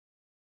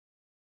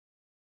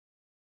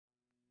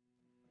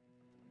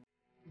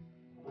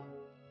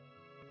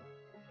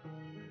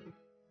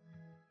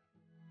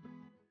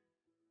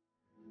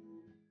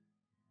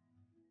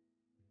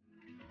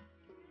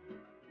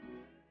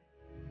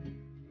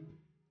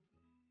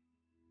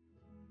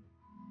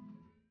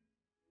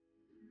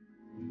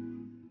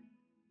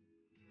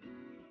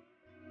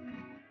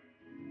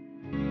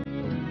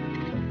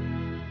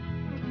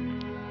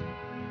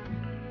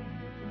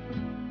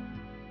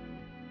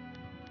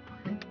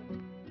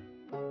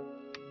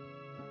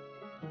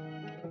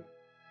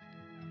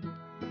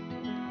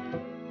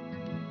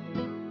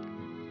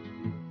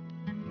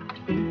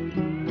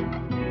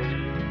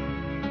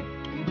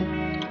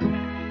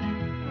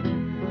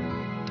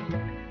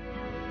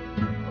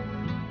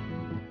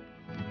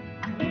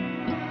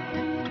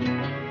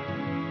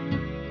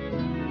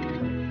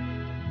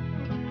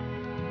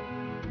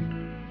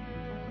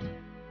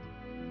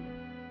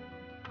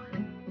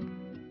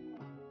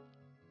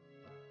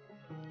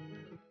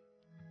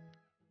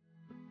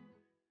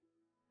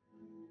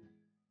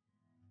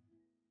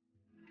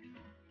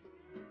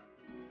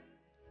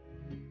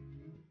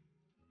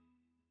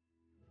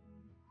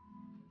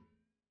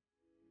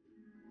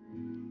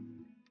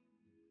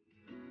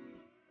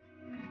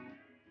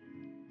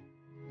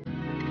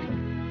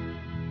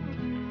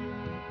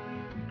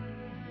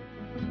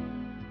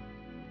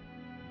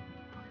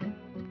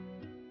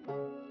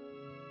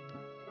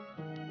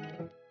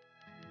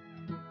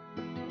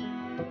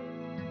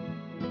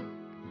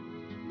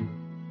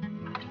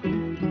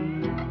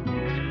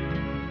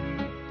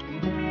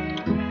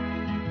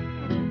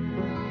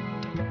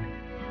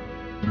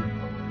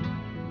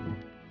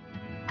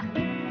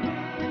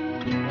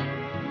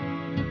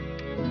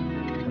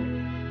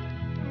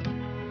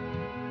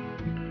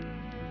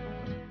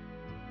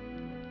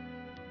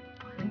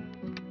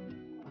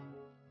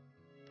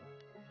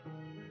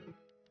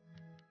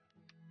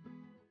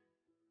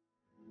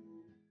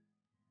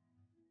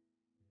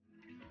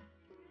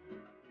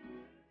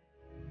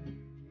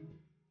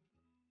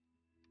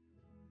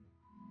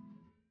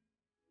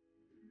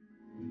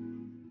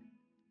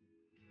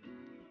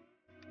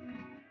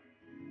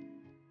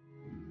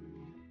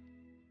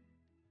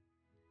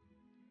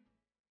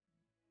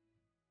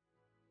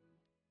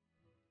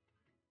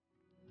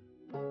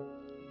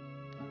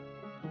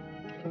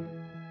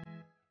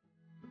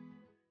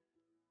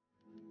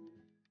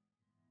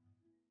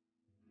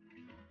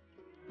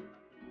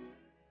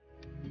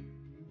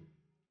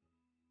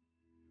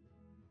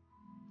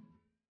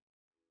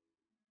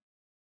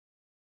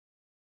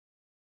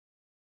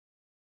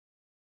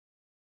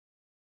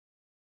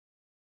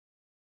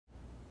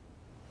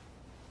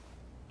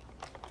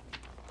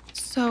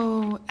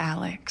So,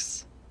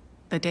 Alex,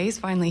 the day's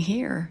finally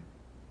here.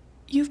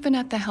 You've been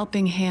at the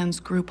Helping Hands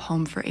group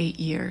home for 8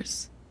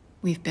 years.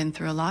 We've been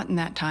through a lot in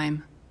that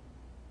time.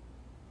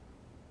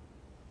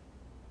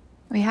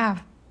 We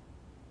have.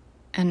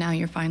 And now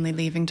you're finally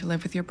leaving to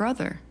live with your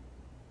brother.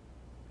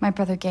 My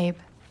brother Gabe.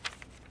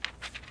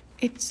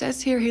 It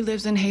says here he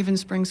lives in Haven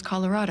Springs,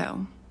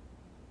 Colorado.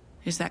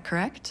 Is that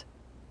correct?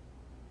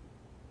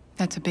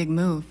 That's a big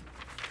move.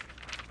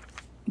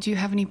 Do you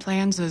have any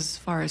plans as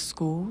far as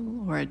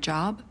school or a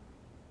job?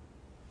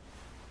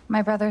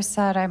 My brother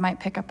said I might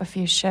pick up a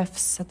few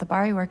shifts at the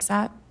bar he works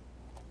at.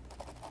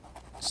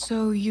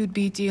 So you'd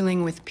be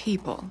dealing with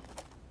people?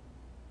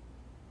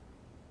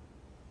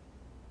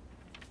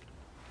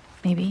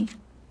 Maybe.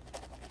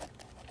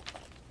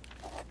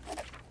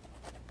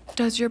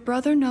 Does your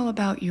brother know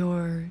about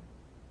your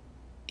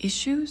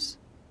issues?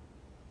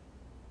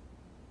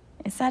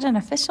 Is that an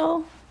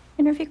official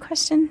interview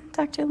question,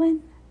 Dr.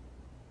 Lin?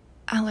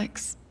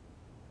 Alex,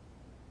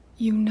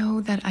 you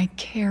know that I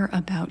care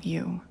about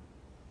you.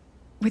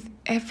 With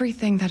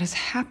everything that has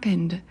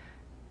happened,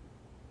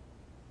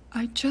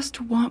 I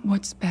just want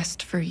what's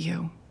best for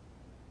you.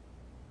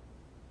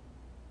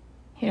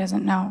 He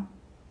doesn't know.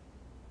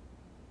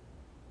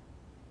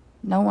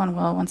 No one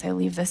will once I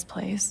leave this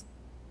place.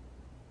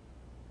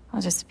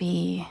 I'll just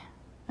be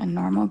a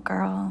normal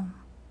girl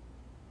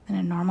in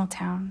a normal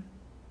town.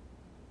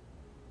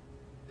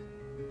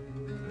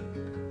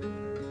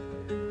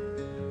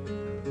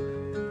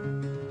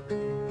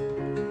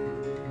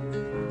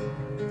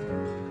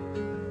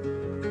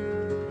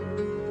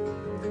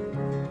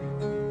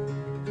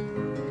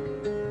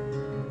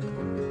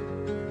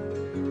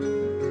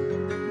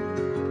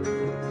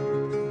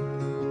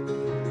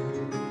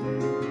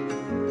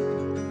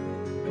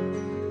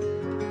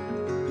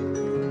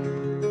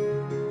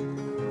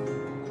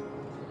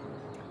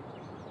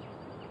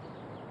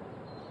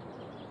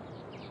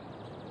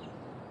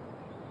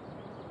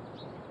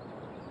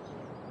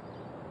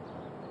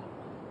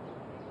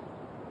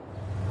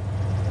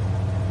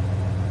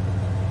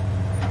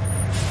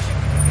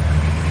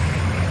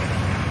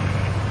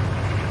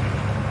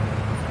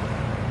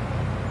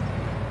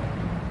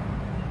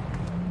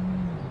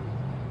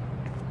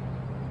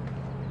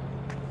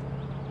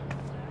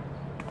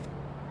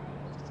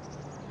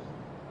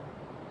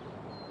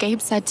 Gabe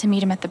said to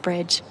meet him at the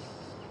bridge.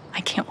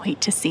 I can't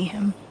wait to see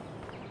him.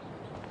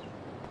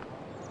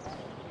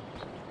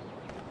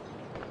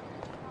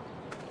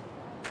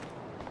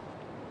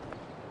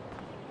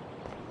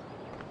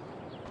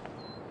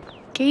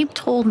 Gabe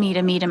told me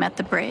to meet him at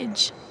the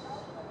bridge.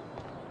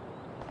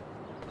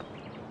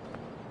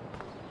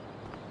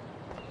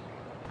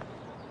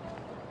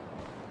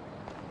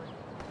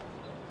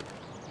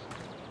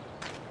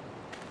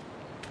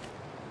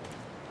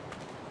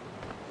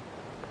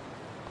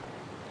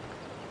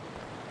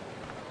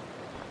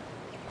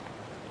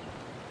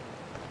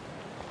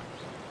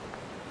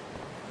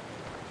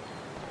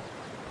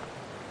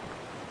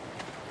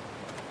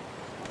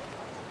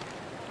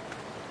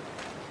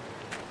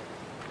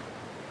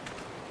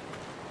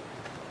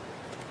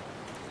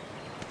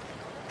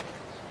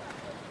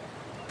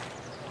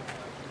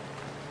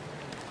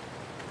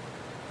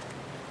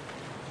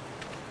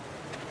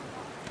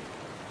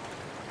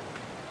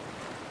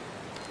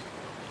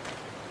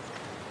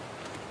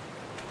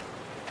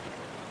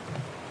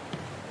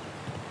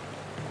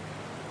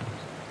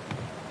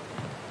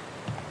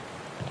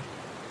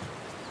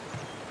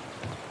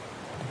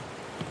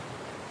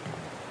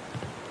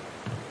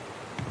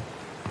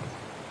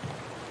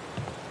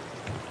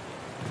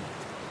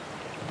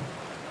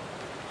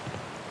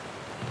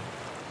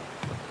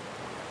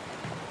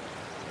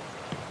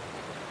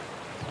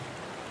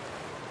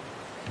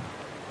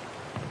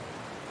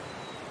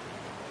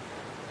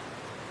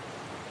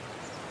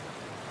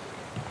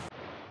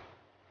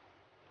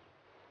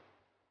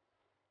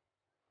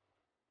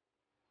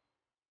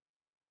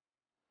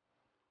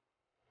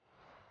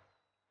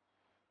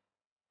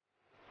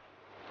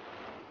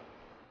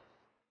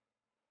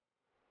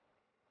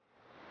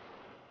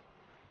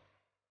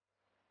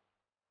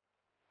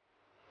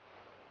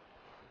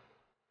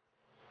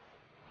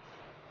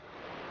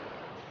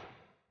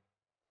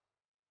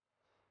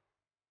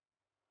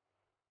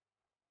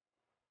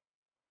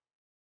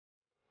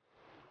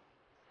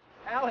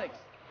 Alex!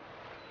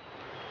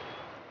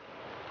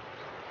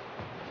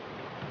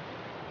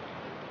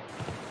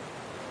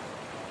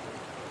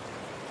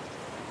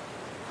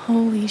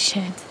 Holy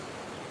shit.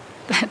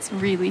 That's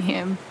really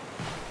him.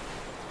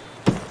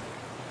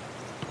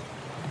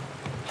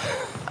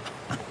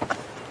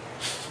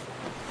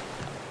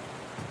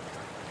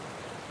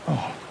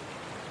 Oh,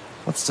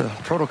 what's the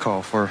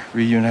protocol for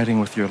reuniting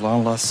with your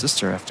long-lost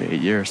sister after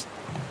 8 years?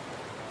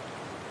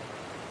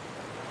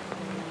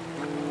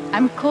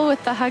 I'm cool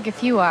with the hug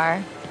if you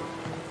are.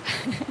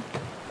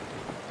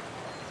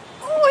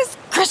 Oh, is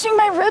crushing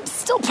my ribs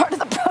still part of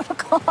the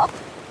protocol?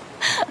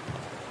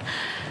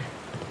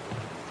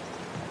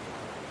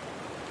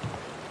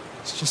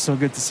 It's just so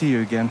good to see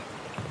you again.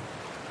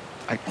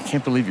 I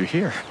can't believe you're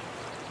here.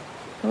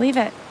 Believe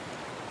it.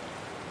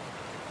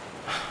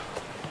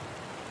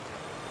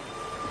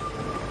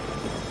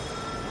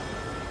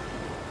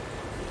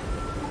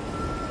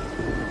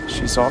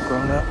 she's all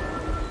grown up.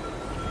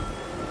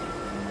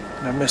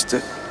 And I missed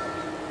it.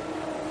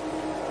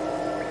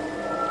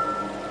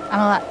 I'm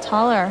a lot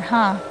taller,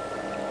 huh?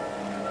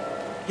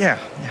 Yeah.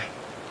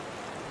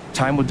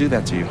 Time will do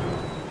that to you.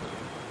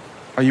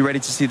 Are you ready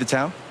to see the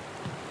town?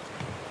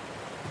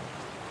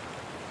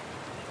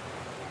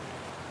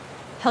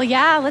 Hell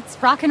yeah,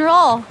 let's rock and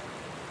roll.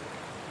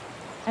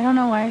 I don't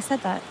know why I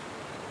said that.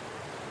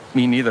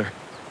 Me neither.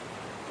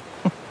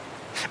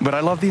 But I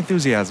love the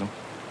enthusiasm.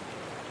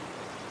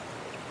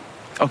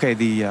 Okay,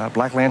 the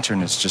Black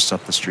Lantern is just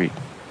up the street.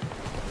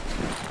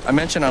 I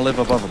mentioned I live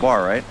above a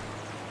bar, right?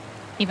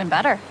 Even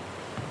better.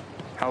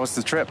 How was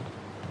the trip?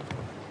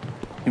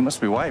 You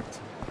must be wiped.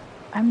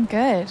 I'm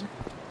good.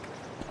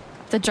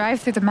 The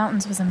drive through the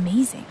mountains was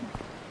amazing.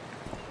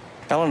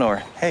 Eleanor,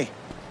 hey,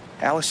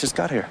 Alex just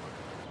got here.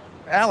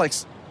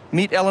 Alex,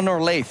 meet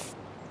Eleanor Lath,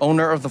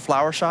 owner of the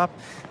flower shop,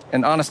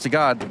 and honest to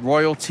God,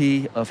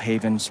 royalty of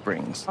Haven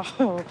Springs.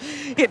 Oh,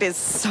 it is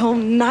so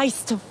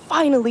nice to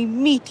finally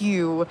meet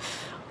you.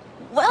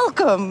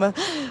 Welcome.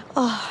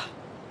 Oh.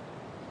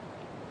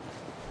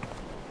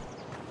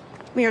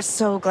 We are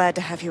so glad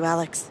to have you,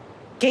 Alex.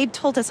 Gabe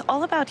told us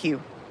all about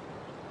you.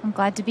 I'm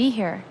glad to be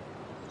here.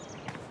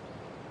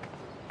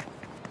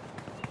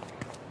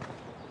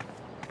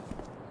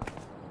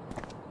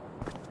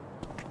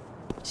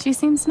 She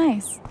seems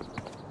nice.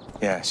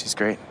 Yeah, she's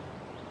great.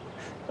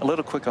 A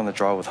little quick on the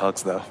draw with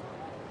hugs, though.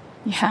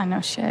 Yeah,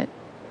 no shit.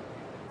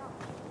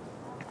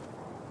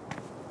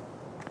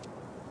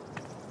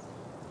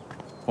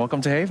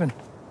 Welcome to Haven.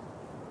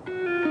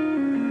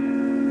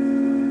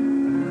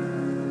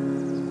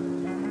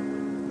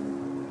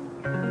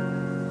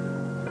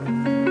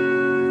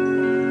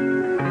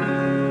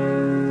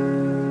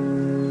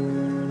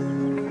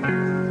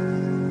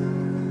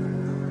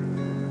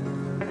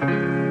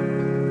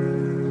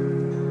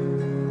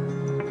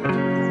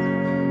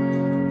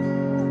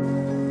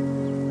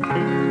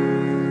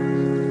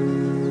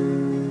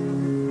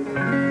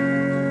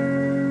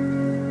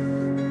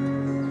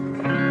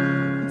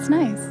 It's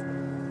nice.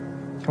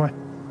 Come on.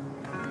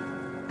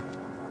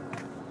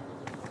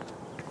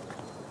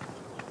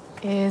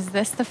 Is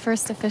this the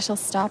first official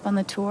stop on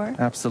the tour?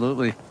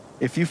 Absolutely.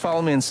 If you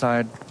follow me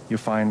inside, you'll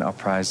find our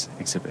prize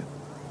exhibit.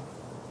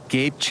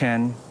 Gabe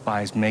Chen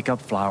buys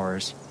makeup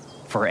flowers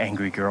for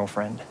angry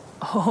girlfriend.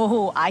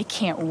 Oh, I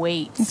can't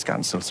wait. It's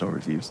gotten so-so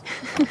reviews.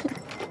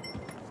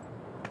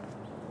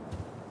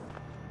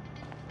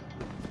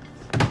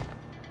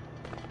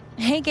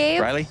 Hey,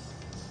 Gabe. Riley,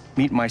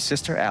 meet my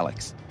sister,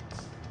 Alex.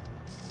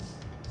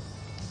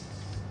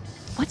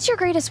 What's your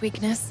greatest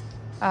weakness?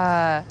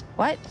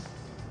 What?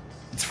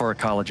 It's for a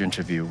college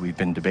interview. We've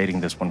been debating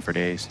this one for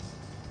days.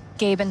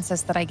 Gabe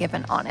insists that I give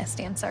an honest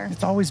answer.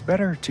 It's always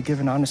better to give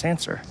an honest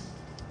answer.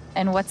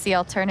 And what's the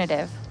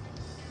alternative?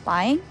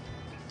 Lying?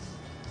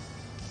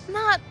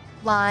 Not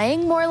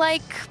lying, more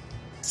like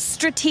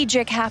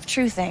strategic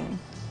half-truthing.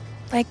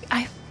 Like,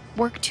 I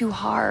work too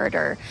hard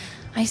or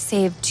I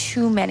save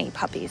too many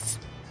puppies.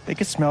 They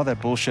could smell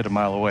that bullshit a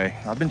mile away.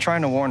 I've been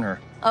trying to warn her.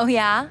 Oh,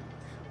 yeah?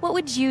 What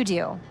would you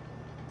do?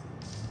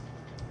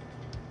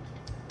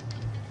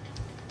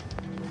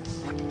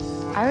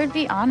 I would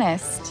be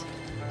honest.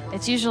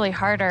 It's usually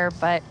harder,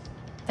 but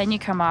then you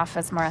come off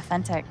as more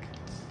authentic.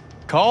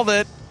 Called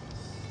it.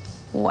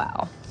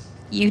 Wow.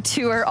 You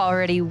two are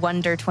already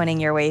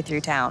wonder-twinning your way through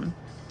town.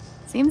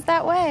 Seems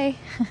that way.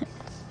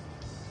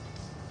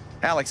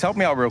 Alex, help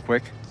me out real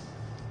quick.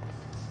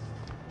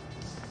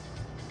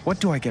 What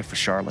do I get for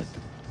Charlotte?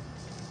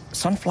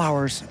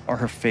 Sunflowers are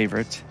her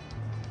favorite,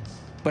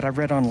 but I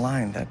read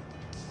online that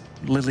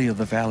Lily of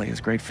the Valley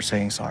is great for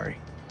saying sorry.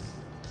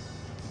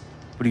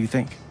 What do you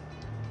think?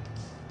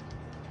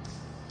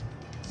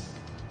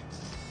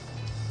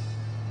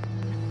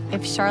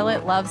 If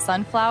Charlotte loves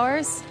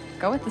sunflowers,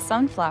 go with the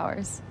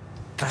sunflowers.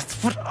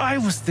 That's what I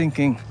was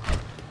thinking.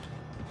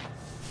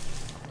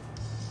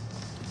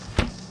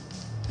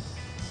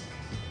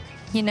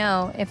 You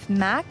know, if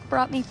Mac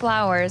brought me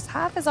flowers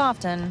half as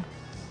often,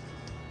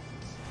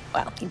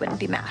 well, he wouldn't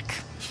be Mac.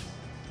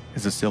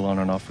 Is it still on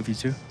and off with you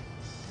two?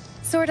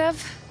 Sort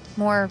of.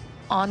 More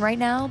on right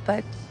now,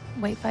 but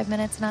wait 5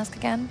 minutes and ask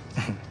again.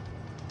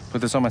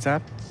 Put this on my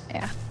tab?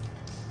 Yeah.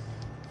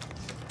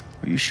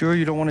 Are you sure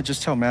you don't want to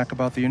just tell Mac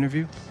about the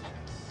interview?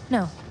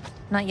 No,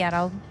 not yet.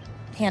 I'll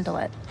handle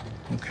it.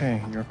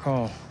 Okay, your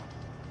call.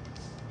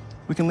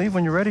 We can leave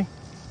when you're ready.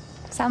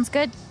 Sounds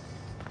good.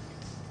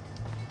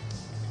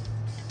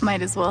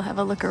 Might as well have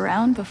a look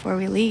around before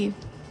we leave.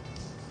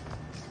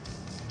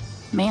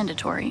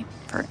 Mandatory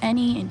for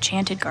any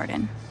enchanted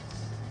garden.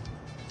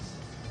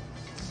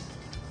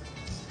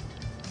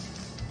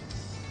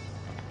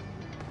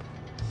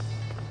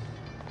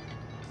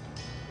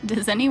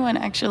 Does anyone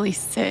actually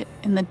sit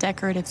in the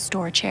decorative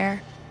store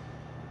chair?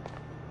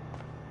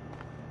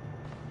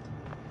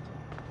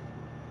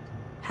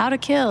 How to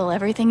Kill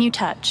Everything You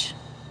Touch,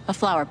 a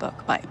flower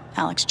book by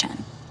Alex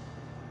Chen.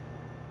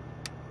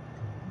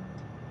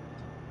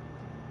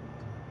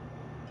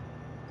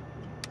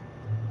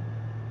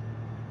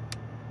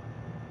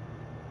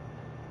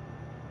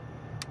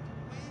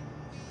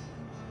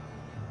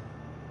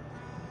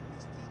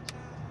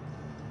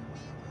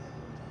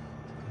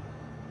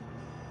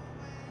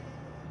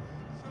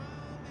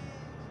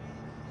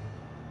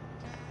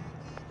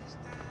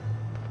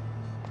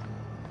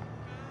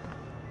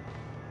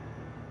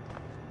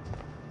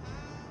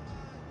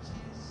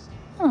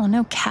 Oh,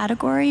 no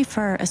category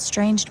for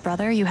estranged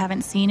brother you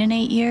haven't seen in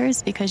 8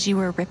 years because you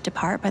were ripped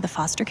apart by the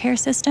foster care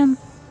system?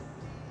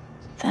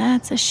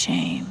 That's a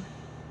shame.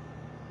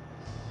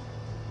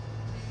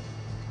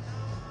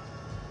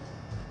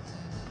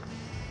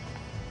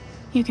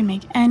 You can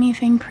make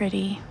anything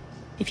pretty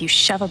if you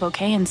shove a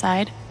bouquet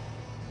inside.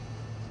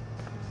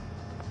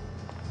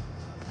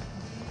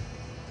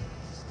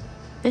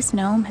 This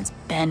gnome has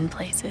been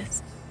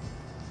places.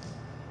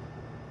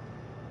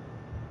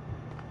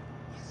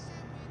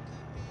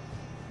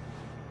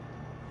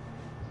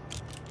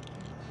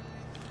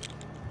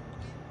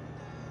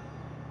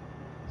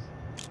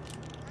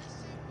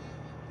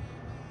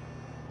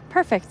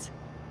 Perfect.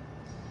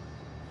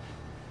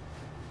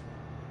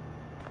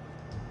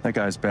 That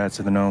guy's bad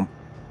to the gnome.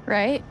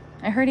 Right?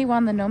 I heard he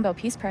won the Nobel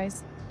Peace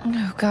Prize.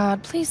 Oh,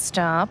 God, please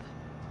stop.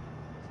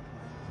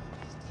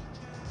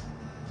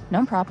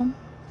 No problem.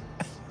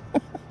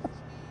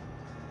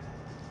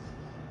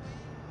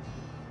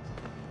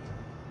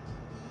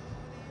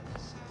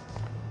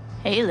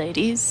 Hey,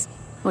 ladies.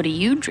 What are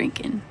you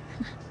drinking?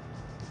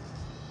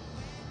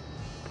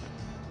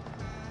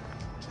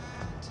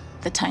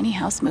 The tiny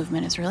house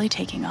movement is really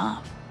taking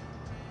off.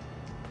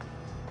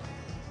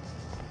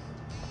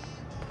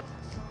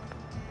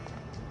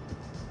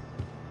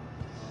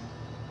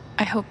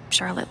 I hope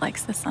Charlotte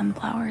likes the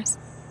sunflowers.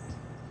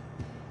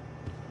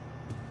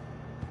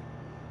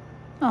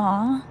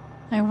 Aw,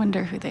 I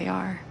wonder who they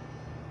are.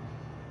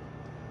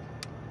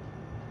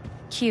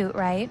 Cute,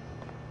 right?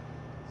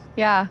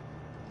 Yeah.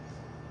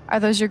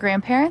 Are those your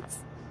grandparents?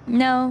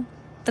 No,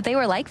 but they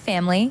were like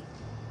family.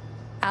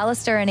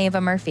 Alistair and Ava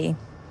Murphy.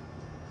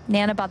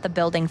 Nana bought the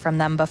building from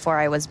them before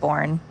I was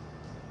born.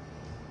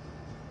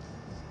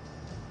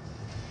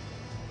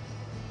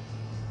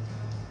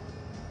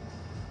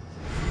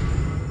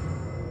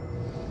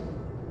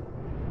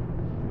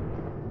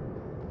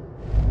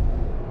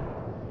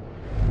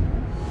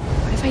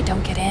 What if I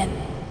don't get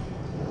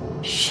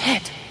in?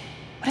 Shit.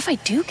 What if I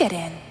do get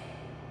in?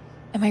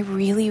 Am I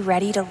really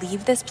ready to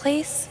leave this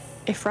place?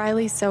 If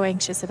Riley's so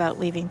anxious about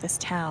leaving this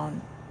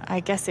town,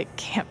 I guess it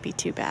can't be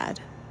too bad.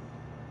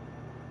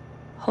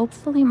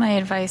 Hopefully my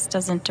advice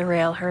doesn't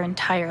derail her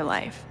entire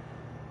life.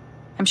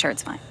 I'm sure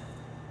it's fine.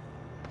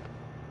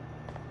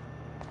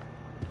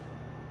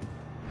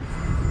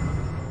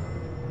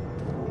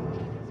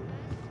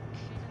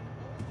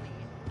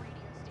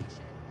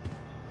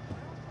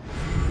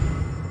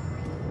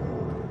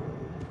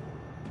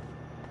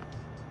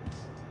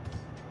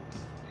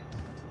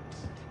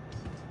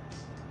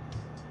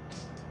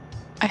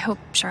 I hope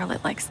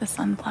Charlotte likes the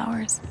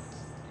sunflowers.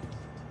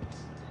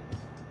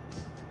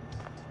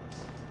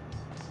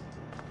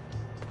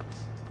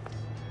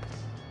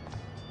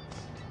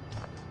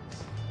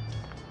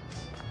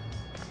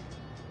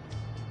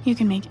 You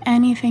can make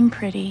anything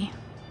pretty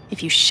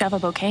if you shove a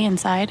bouquet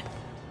inside.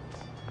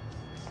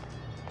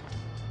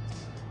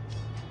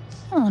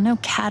 Oh, no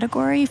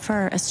category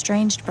for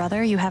estranged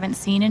brother you haven't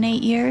seen in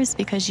 8 years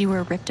because you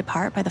were ripped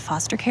apart by the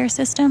foster care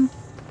system?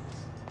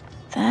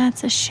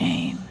 That's a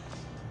shame.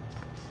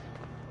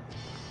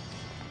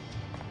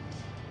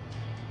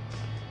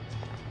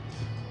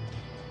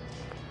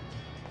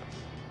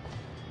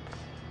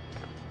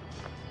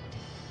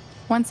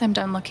 Once I'm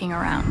done looking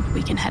around,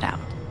 we can head out.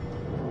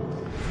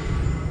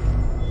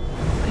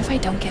 What if I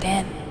don't get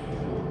in?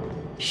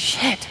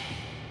 Shit.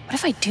 What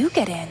if I do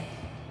get in?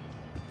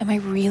 Am I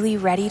really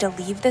ready to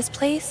leave this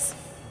place?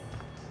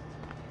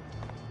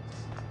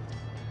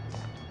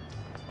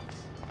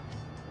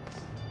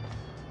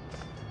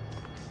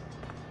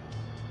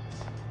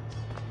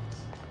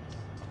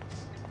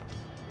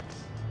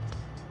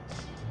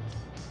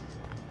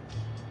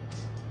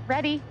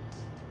 Ready?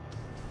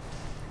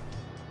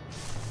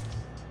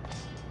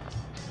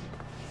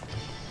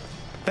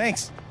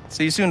 Thanks.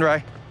 See you soon,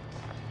 Rye.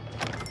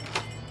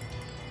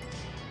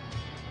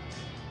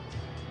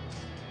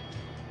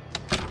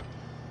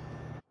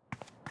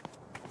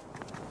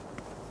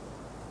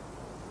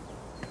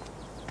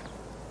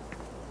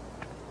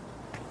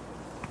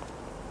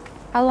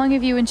 How long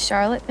have you and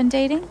Charlotte been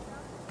dating?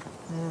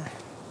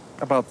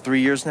 About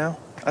 3 years now,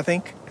 I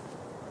think.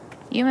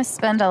 You must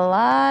spend a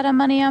lot of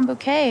money on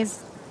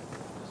bouquets.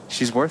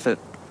 She's worth it.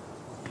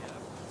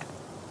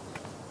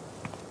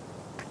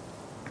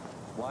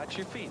 Watch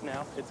your feet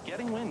now. It's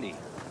getting windy.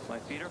 My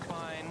feet are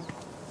fine.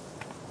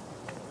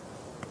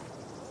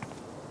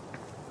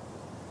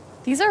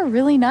 These are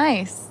really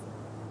nice.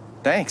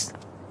 Thanks.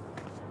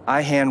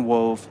 I hand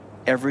wove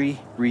every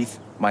wreath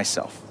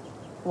myself.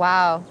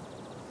 Wow.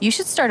 You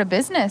should start a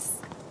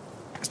business.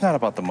 It's not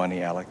about the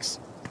money, Alex.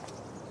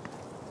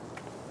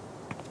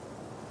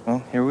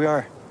 Well, here we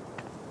are.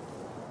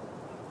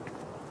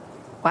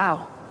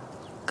 Wow.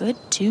 Good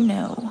to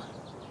know.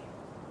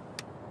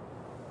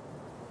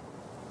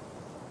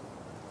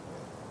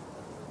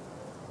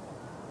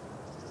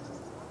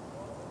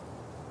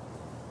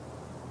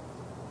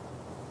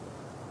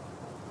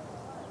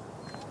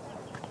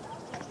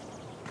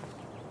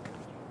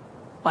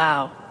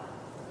 Wow.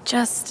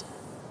 Just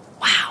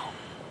wow.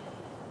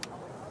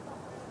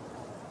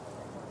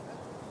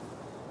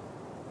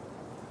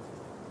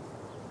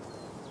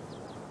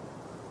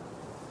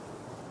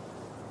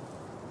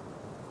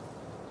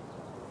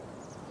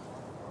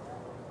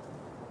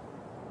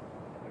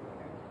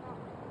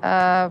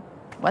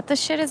 What the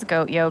shit is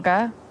goat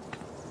yoga?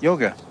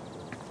 Yoga.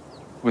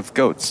 With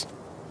goats.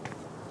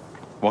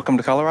 Welcome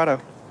to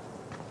Colorado.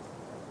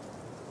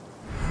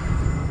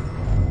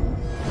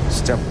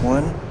 Step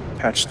 1,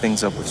 patch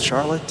things up with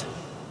Charlotte.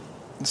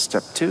 And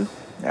Step 2,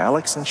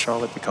 Alex and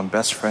Charlotte become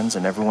best friends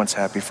and everyone's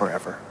happy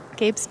forever.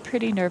 Gabe's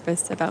pretty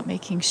nervous about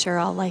making sure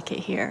I'll like it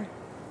here.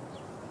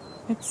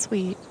 It's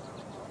sweet.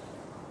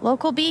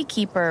 Local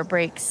beekeeper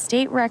breaks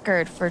state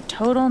record for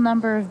total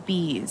number of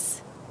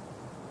bees.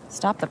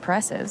 Stop the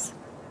presses.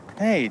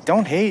 Hey,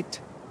 don't hate.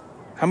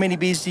 How many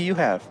bees do you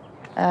have?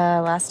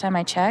 Last time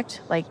I checked,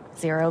 like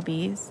 0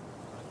 bees.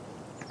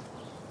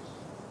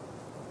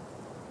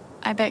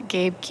 I bet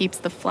Gabe keeps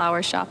the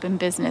flower shop in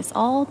business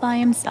all by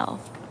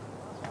himself.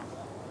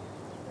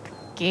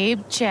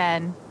 Gabe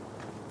Chen,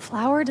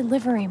 flower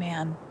delivery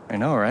man. I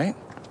know, right?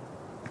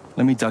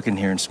 Let me duck in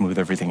here and smooth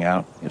everything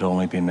out. It'll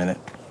only be a minute.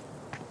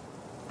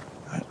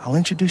 I'll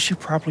introduce you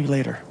properly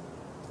later.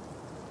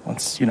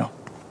 Once, you know.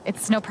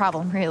 It's no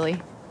problem,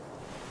 really.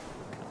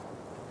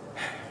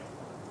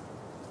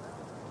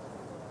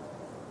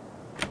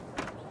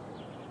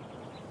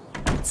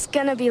 It's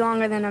gonna be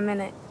longer than a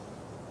minute.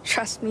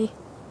 Trust me.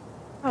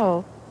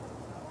 Oh,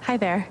 hi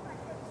there.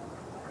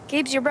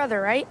 Gabe's your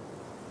brother, right?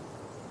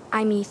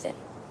 I'm Ethan.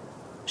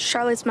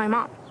 Charlotte's my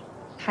mom.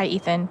 Hi,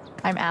 Ethan.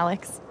 I'm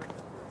Alex.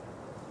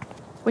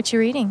 What you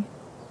reading?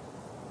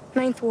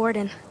 Ninth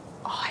Warden.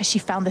 Oh, has she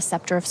found the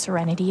Scepter of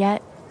Serenity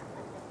yet?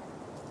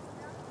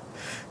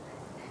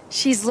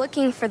 She's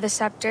looking for the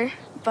scepter,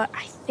 but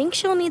I think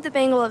she'll need the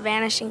Bangle of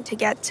Vanishing to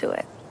get to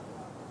it.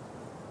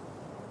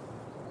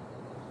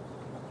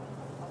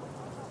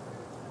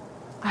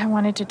 I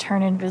wanted to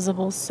turn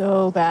invisible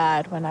so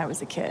bad when I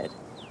was a kid.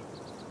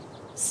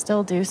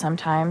 Still do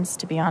sometimes,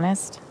 to be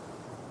honest.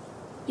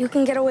 You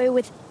can get away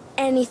with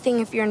anything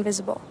if you're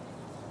invisible.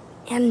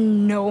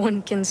 And no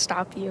one can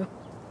stop you.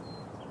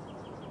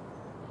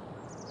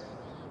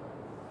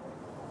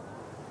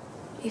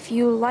 If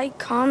you like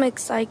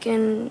comics, I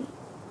can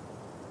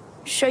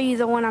show you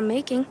the one I'm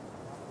making.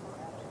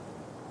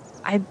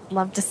 I'd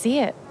love to see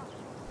it.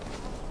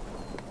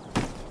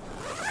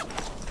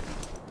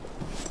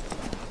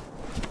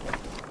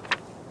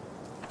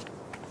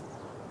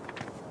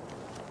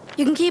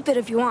 You can keep it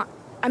if you want.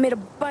 I made a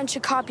bunch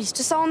of copies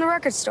to sell in the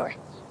record store.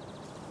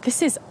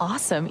 This is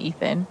awesome,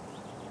 Ethan.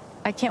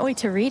 I can't wait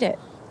to read it.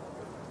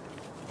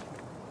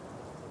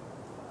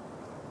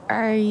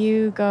 Are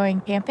you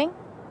going camping?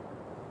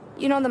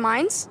 You know the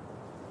mines?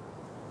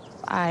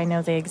 I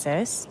know they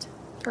exist.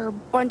 There are a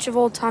bunch of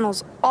old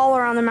tunnels all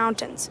around the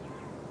mountains.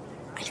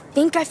 I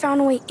think I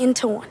found a way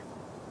into one.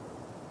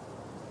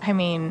 I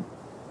mean,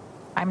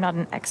 I'm not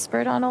an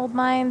expert on old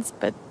mines,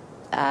 but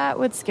that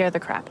would scare the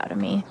crap out of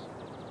me.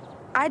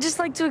 I just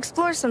like to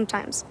explore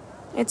sometimes.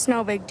 It's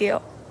no big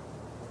deal.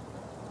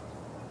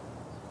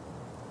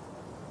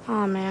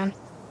 Oh man,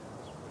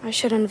 I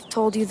shouldn't have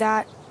told you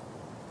that.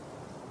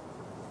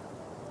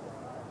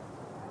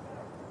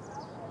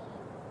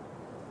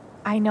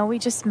 I know we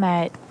just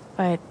met,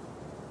 but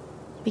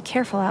be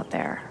careful out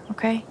there,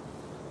 okay?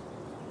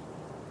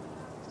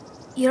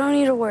 You don't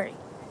need to worry.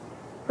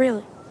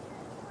 Really.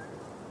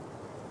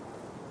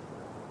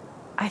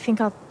 I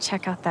think I'll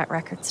check out that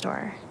record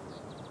store.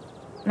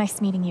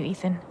 Nice meeting you,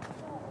 Ethan.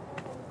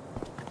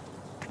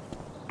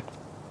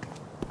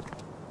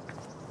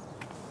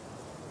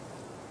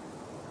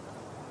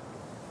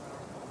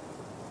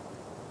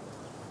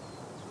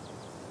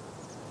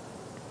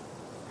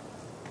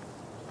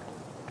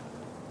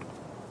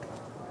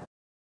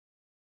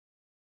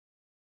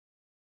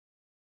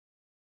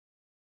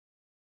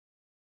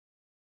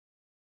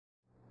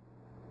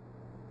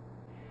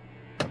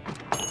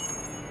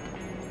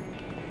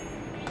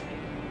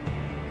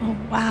 Oh,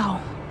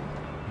 wow.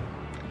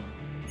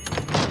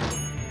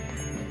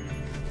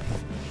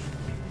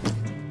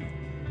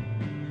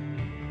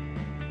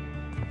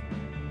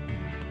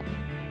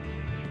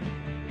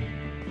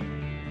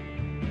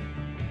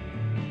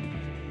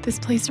 This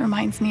place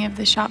reminds me of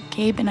the shop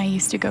Gabe and I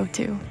used to go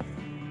to.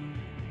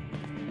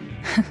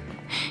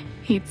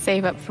 He'd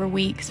save up for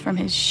weeks from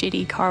his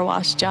shitty car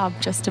wash job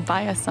just to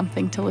buy us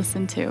something to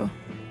listen to.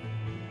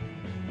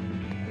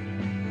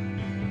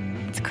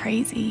 It's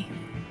crazy.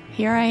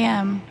 Here I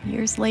am,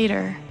 years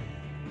later,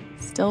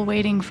 still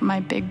waiting for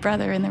my big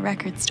brother in the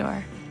record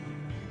store.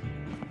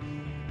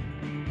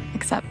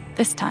 Except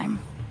this time,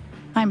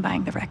 I'm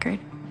buying the record.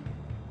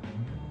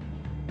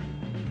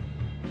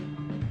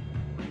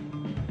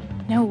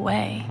 No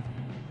way.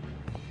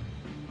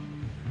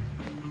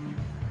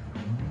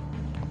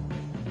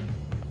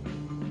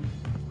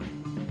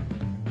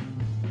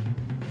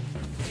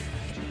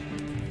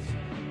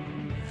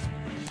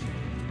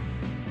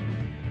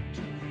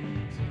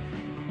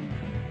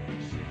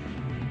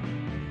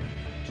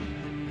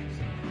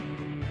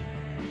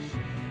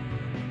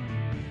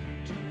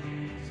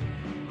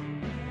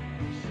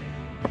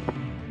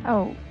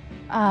 Oh,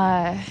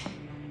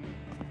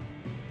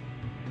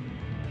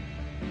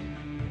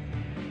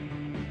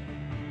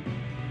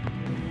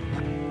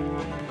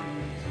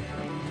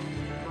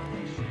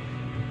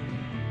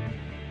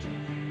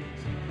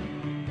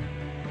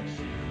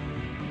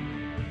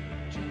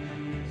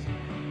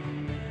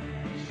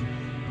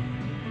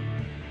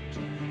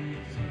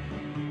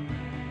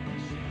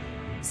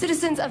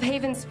 Citizens of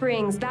Haven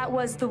Springs, that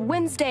was the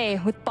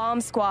Wednesday with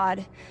Bomb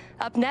Squad.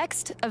 Up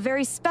next, a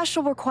very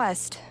special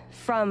request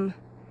from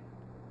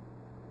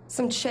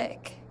some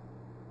chick.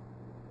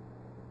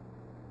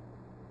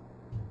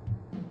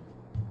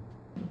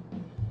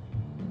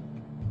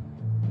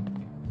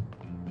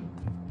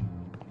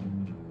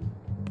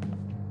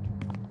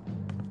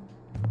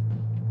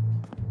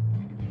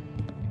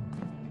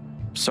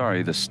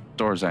 Sorry, the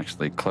store's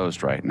actually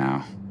closed right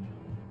now.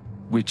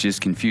 Which is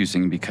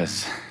confusing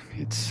because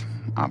it's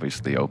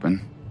obviously open.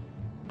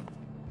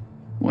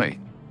 Wait.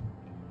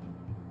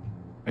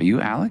 Are you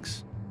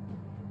Alex?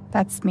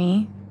 That's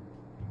me.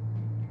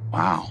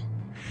 Wow.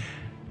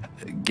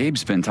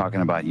 Gabe's been talking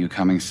about you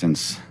coming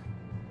since...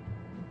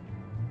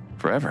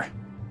 forever.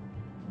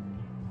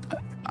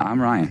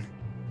 I'm Ryan.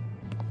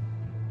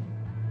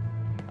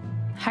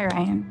 Hi,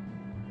 Ryan.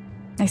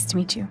 Nice to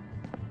meet you.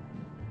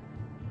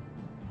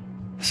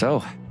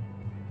 So,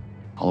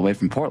 all the way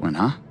from Portland,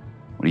 huh?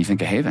 What do you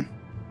think of Haven?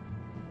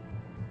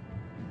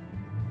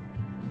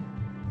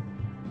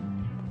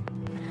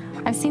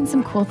 I've seen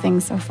some cool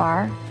things so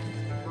far.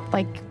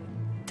 Like,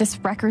 this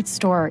record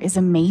store is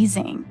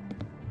amazing.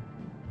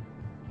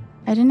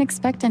 I didn't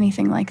expect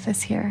anything like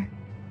this here.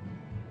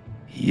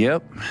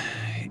 Yep.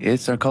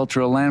 It's a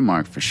cultural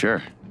landmark for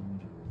sure.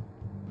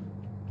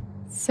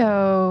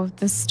 So,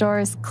 the store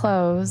is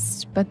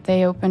closed, but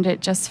they opened it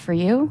just for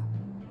you?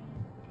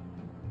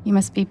 You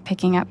must be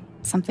picking up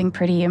something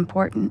pretty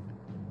important.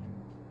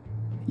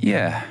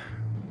 Yeah,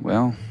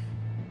 well,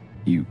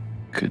 you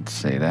could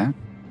say that.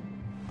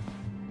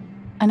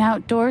 An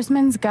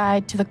outdoorsman's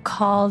guide to the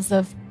calls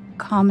of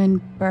common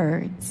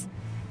birds.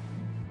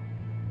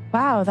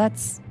 Wow,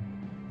 that's...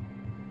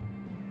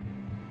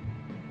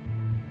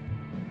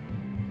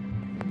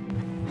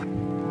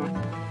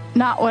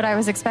 not what I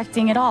was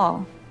expecting at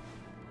all.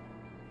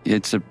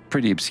 It's a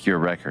pretty obscure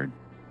record.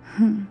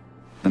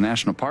 The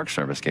National Park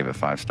Service gave it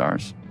 5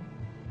 stars.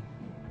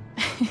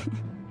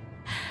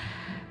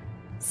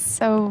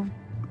 So,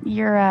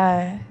 you're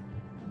a...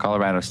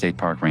 Colorado State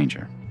Park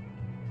Ranger.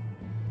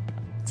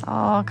 It's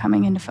all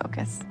coming into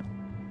focus.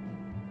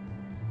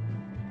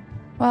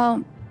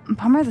 Well,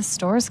 bummer the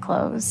store's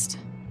closed.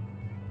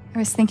 I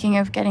was thinking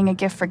of getting a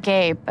gift for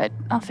Gabe, but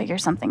I'll figure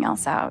something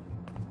else out.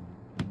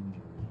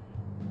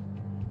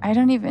 I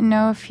don't even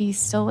know if he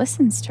still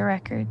listens to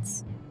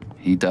records.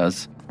 He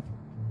does.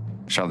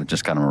 Charlotte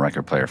just got him a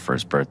record player for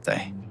his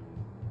birthday.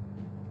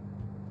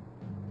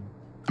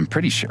 I'm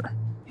pretty sure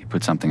he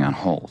put something on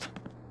hold.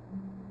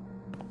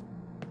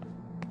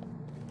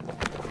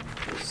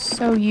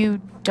 So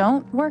you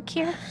don't work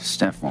here?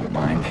 Steph won't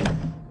mind.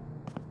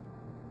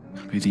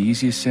 It'll be the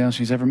easiest sale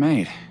she's ever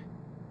made.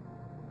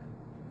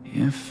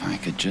 If I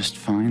could just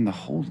find the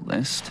whole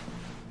list.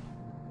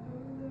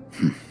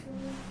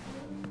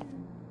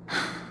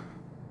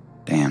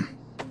 Damn.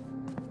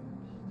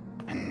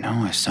 I know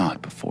I saw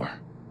it before.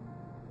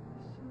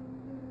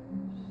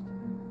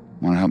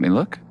 Want to help me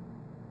look?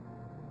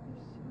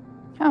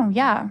 Oh,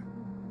 yeah.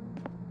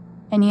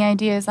 Any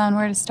ideas on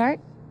where to start?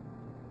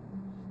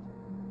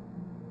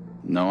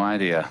 No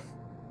idea.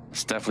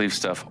 Steph leaves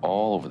stuff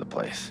all over the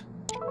place.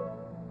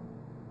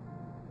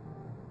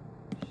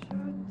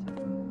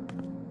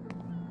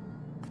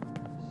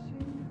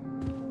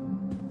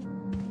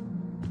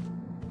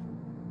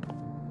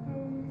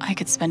 I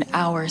could spend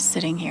hours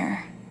sitting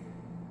here.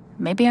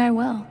 Maybe I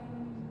will.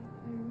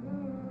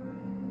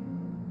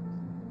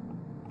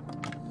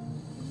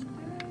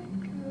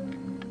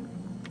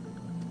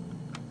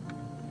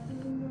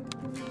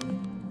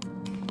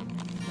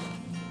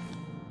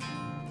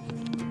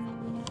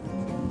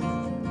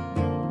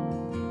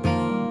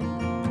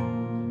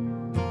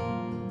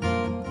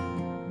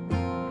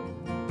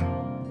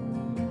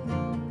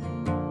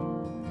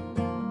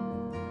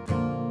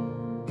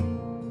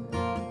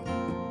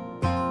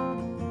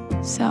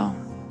 So,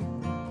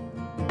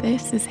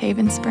 this is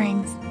Haven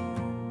Springs.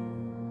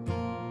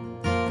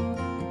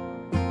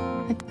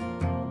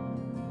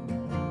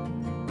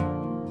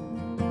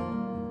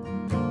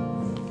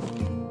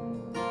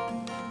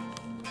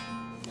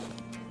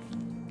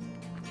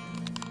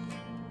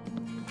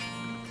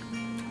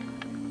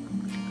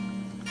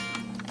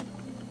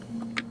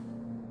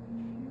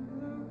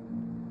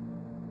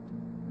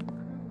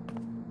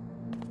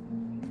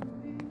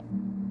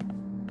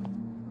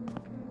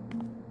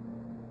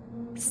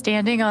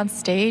 Standing on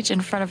stage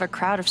in front of a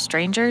crowd of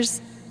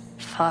strangers?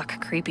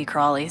 Fuck creepy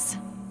crawlies.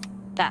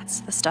 That's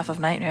the stuff of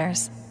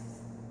nightmares.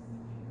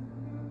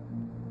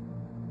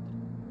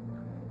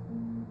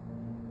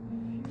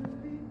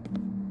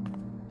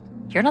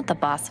 You're not the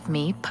boss of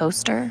me,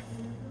 poster.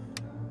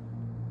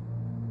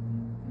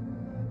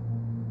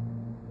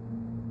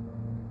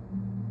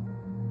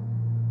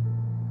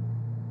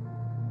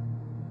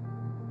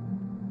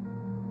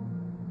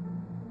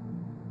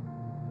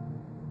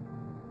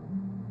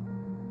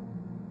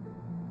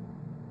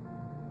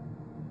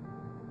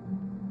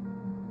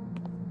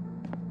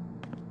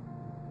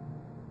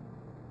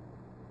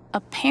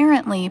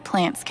 Apparently,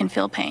 plants can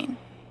feel pain.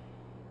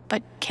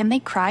 But can they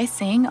cry,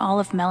 sing all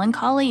of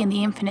melancholy and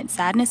the infinite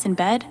sadness in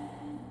bed?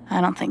 I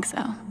don't think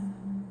so.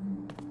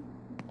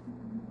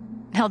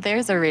 Now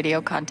there's a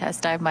radio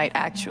contest I might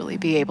actually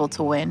be able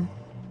to win.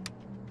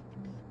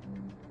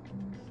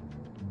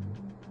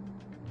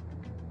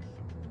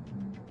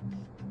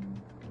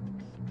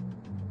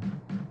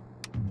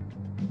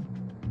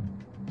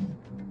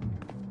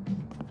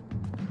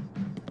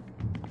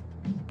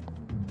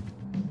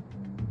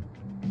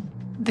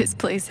 This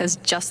place has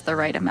just the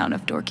right amount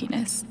of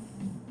dorkiness.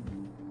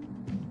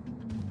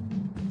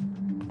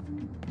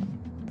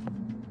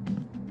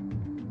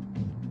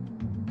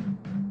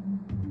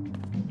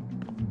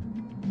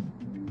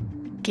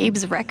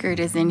 Gabe's record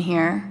is in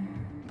here,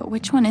 but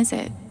which one is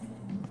it?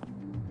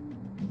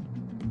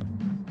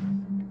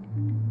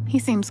 He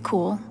seems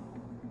cool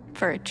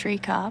for a tree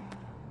cop.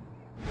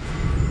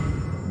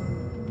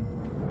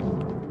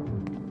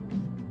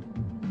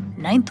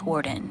 Ninth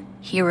Warden,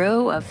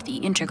 hero of the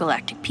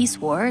intergalactic peace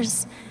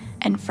wars,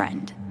 and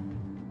friend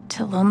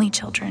to lonely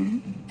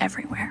children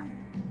everywhere.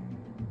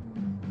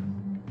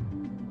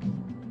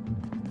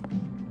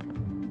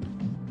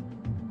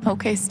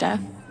 Okay, Steph,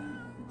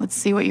 let's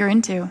see what you're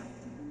into.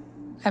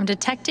 I'm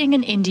detecting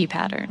an indie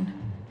pattern.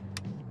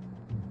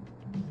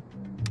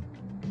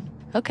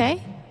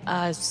 Okay,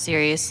 a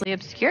seriously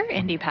obscure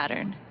indie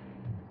pattern.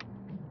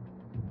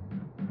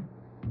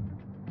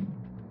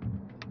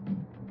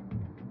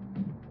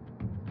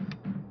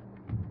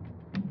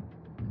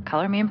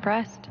 Color me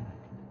impressed.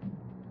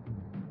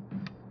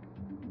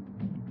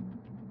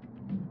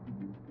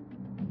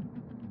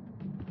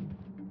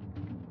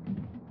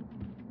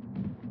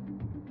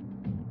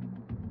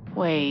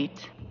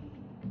 Wait,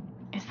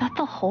 is that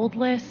the hold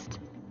list?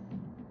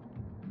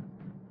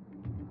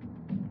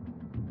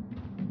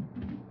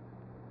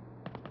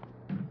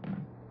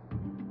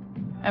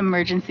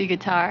 Emergency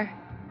guitar.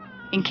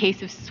 In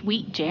case of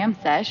sweet jam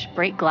sesh,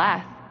 break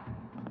glass.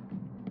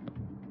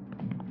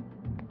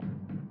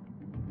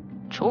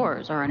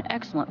 Chores are an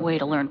excellent way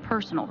to learn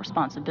personal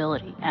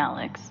responsibility,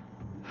 Alex.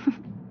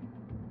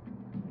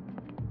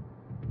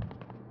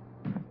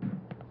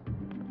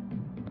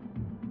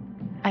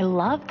 I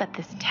love that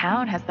this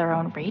town has their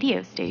own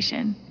radio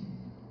station.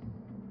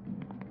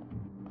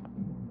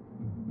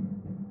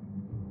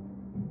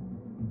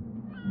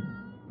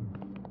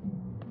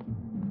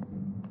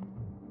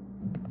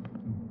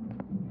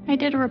 I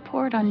did a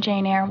report on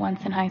Jane Eyre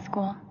once in high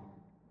school.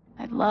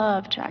 I'd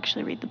love to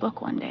actually read the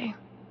book one day.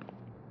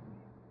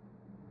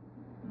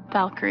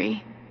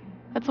 Valkyrie.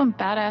 That's one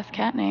badass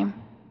cat name.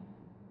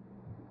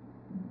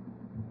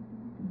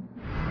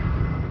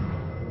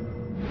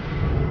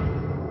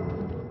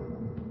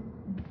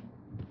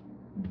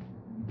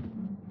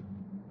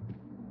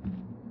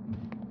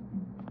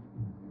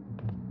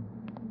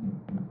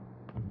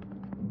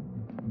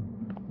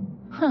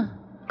 Huh.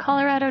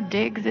 Colorado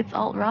digs its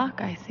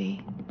alt-rock, I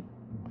see.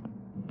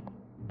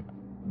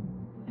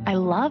 I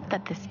love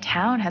that this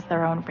town has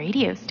their own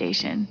radio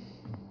station.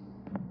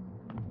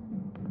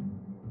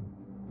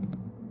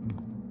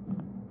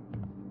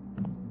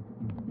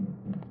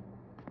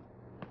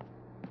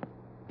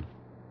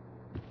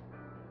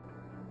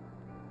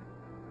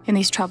 In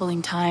these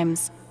troubling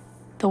times,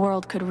 the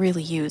world could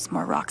really use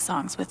more rock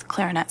songs with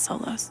clarinet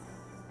solos.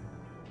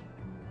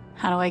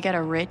 How do I get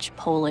a rich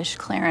Polish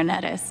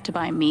clarinetist to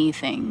buy me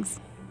things?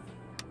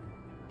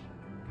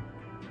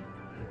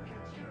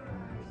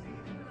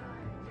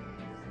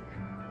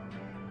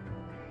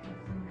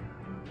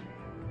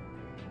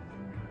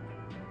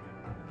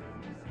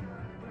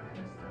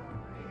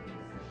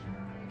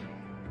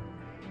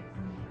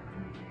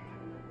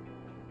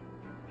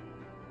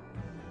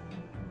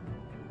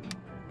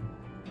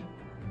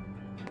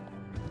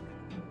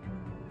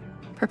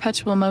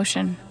 Perpetual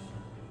motion.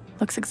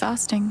 Looks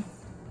exhausting.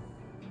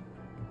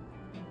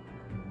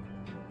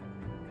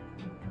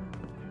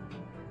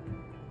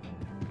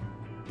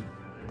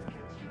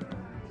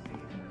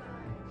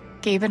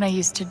 Gabe and I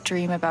used to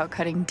dream about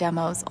cutting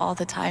demos all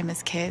the time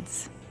as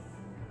kids.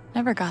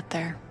 Never got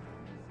there.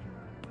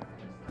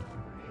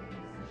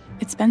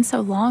 It's been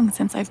so long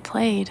since I've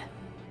played.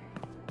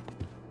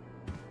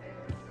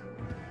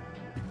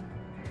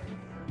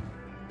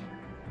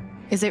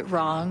 Is it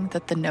wrong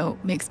that the note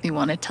makes me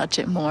want to touch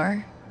it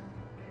more?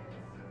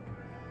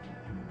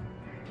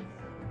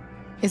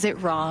 Is it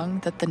wrong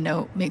that the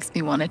note makes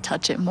me want to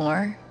touch it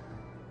more?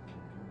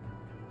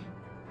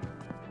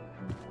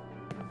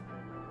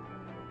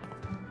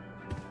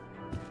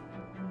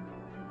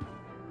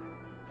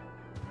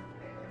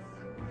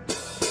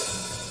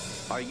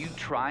 Are you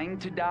trying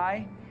to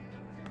die?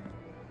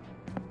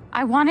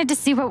 I wanted to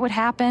see what would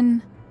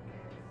happen.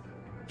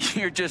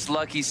 You're just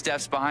lucky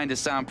Steph's behind a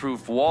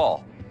soundproof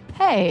wall.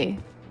 Hey,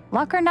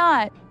 luck or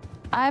not,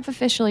 I've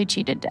officially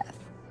cheated death.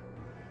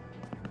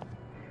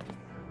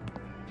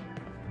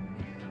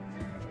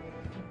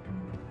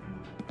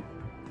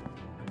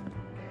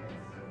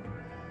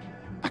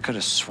 I could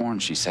have sworn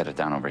she set it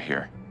down over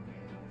here.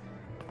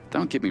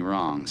 Don't get me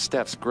wrong,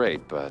 Steph's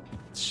great, but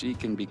she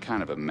can be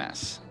kind of a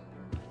mess.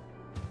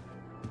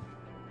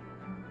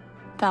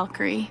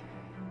 Valkyrie.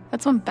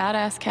 That's one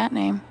badass cat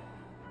name.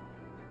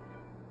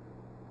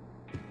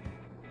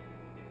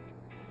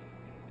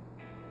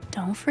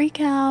 Don't freak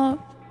out.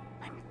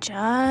 I'm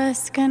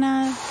just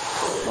gonna...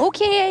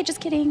 Okay, just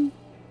kidding.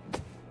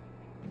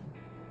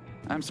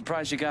 I'm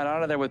surprised you got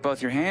out of there with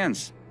both your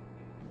hands.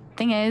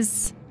 Thing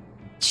is,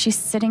 she's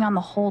sitting on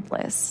the hold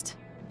list.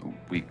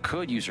 We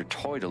could use her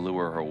toy to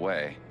lure her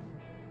away.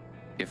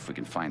 If we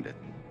can find it.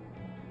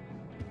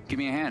 Give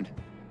me a hand.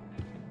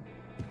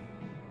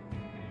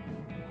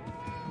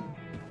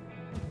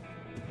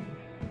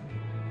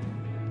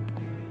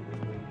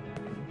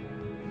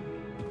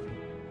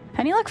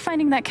 Any luck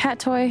finding that cat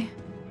toy?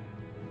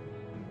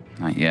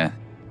 Not yet.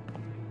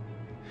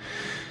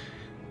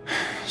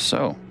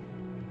 So,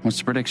 what's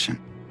the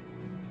prediction?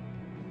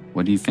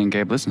 What do you think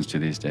Gabe listens to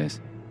these days?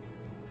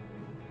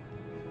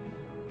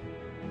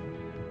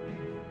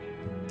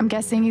 I'm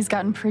guessing he's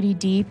gotten pretty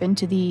deep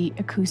into the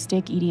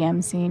acoustic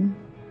EDM scene.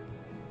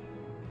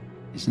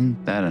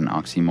 Isn't that an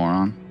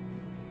oxymoron?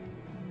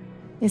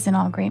 Isn't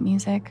all great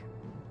music?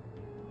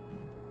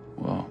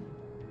 Whoa.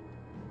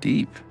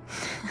 Deep.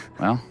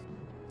 Well,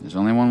 there's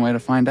only one way to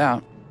find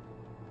out.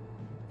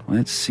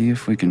 Let's see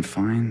if we can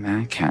find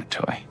that cat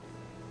toy.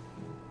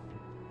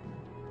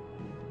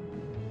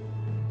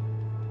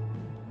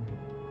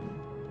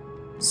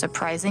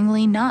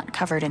 Surprisingly not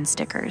covered in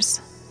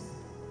stickers.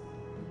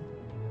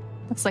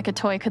 Looks like a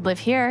toy could live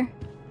here.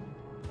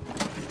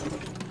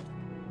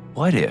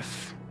 What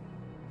if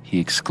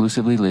he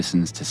exclusively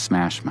listens to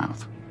Smash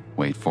Mouth?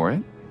 Wait for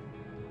it.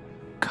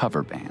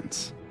 Cover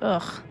bands.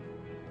 Ugh.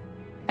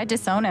 I'd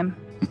disown him.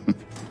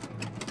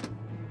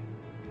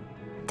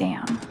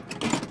 Damn.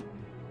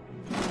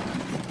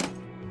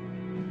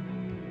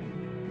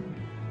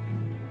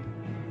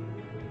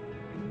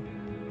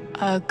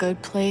 A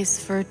good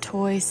place for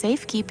toy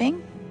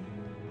safekeeping.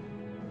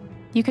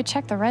 You could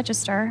check the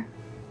register.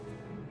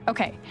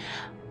 Okay,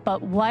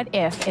 but what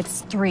if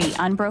it's 3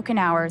 unbroken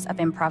hours of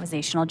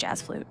improvisational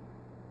jazz flute?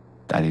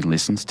 That he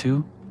listens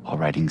to while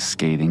writing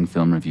scathing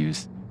film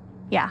reviews.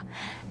 Yeah,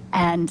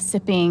 and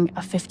sipping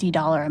a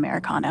 $50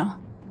 Americano.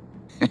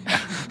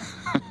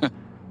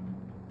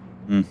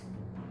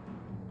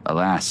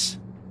 Alas,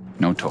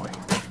 no toy.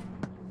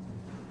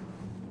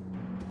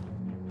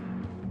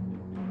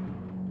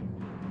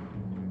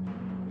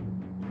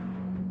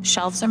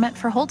 Shelves are meant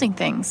for holding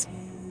things,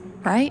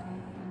 right?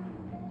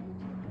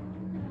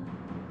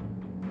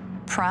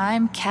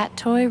 Prime cat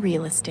toy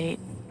real estate.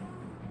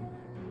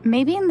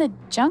 Maybe in the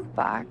junk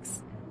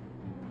box.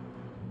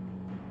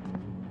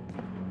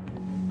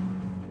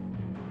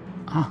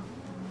 Ah,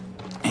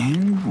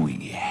 and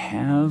we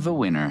have a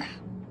winner.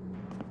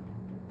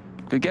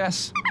 Good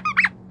guess.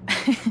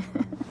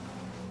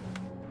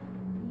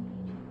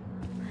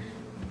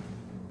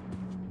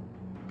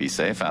 Be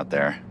safe out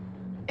there.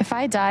 If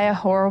I die a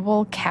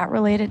horrible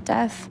cat-related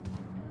death,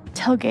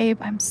 tell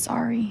Gabe I'm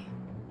sorry.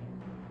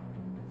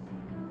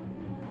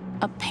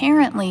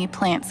 Apparently,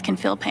 plants can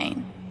feel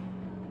pain.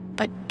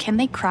 But can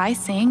they cry,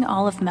 sing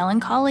all of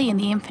melancholy and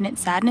the infinite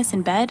sadness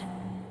in bed?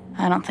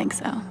 I don't think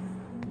so.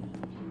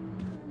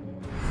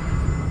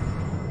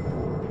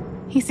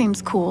 He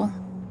seems cool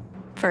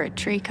for a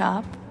tree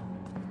cop.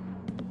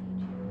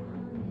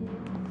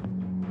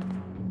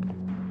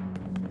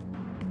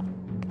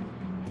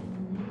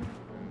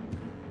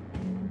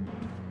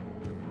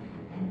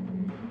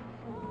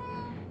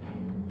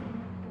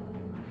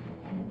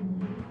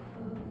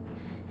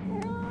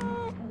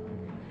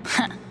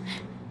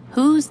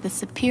 Who's the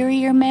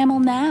superior mammal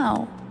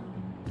now?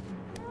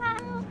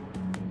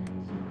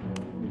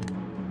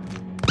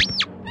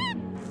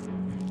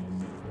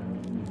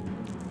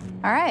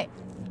 All right.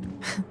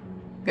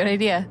 Good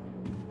idea.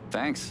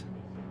 Thanks.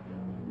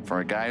 For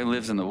a guy who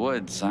lives in the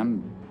woods,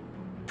 I'm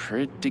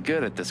pretty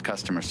good at this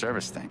customer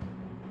service thing.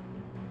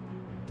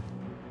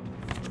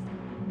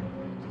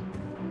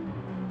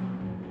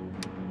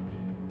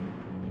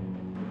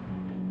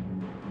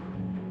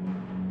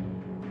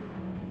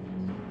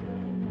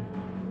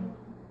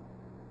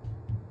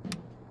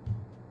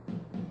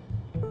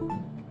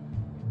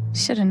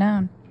 Should have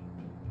known.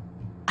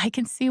 I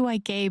can see why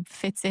Gabe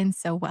fits in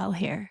so well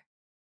here.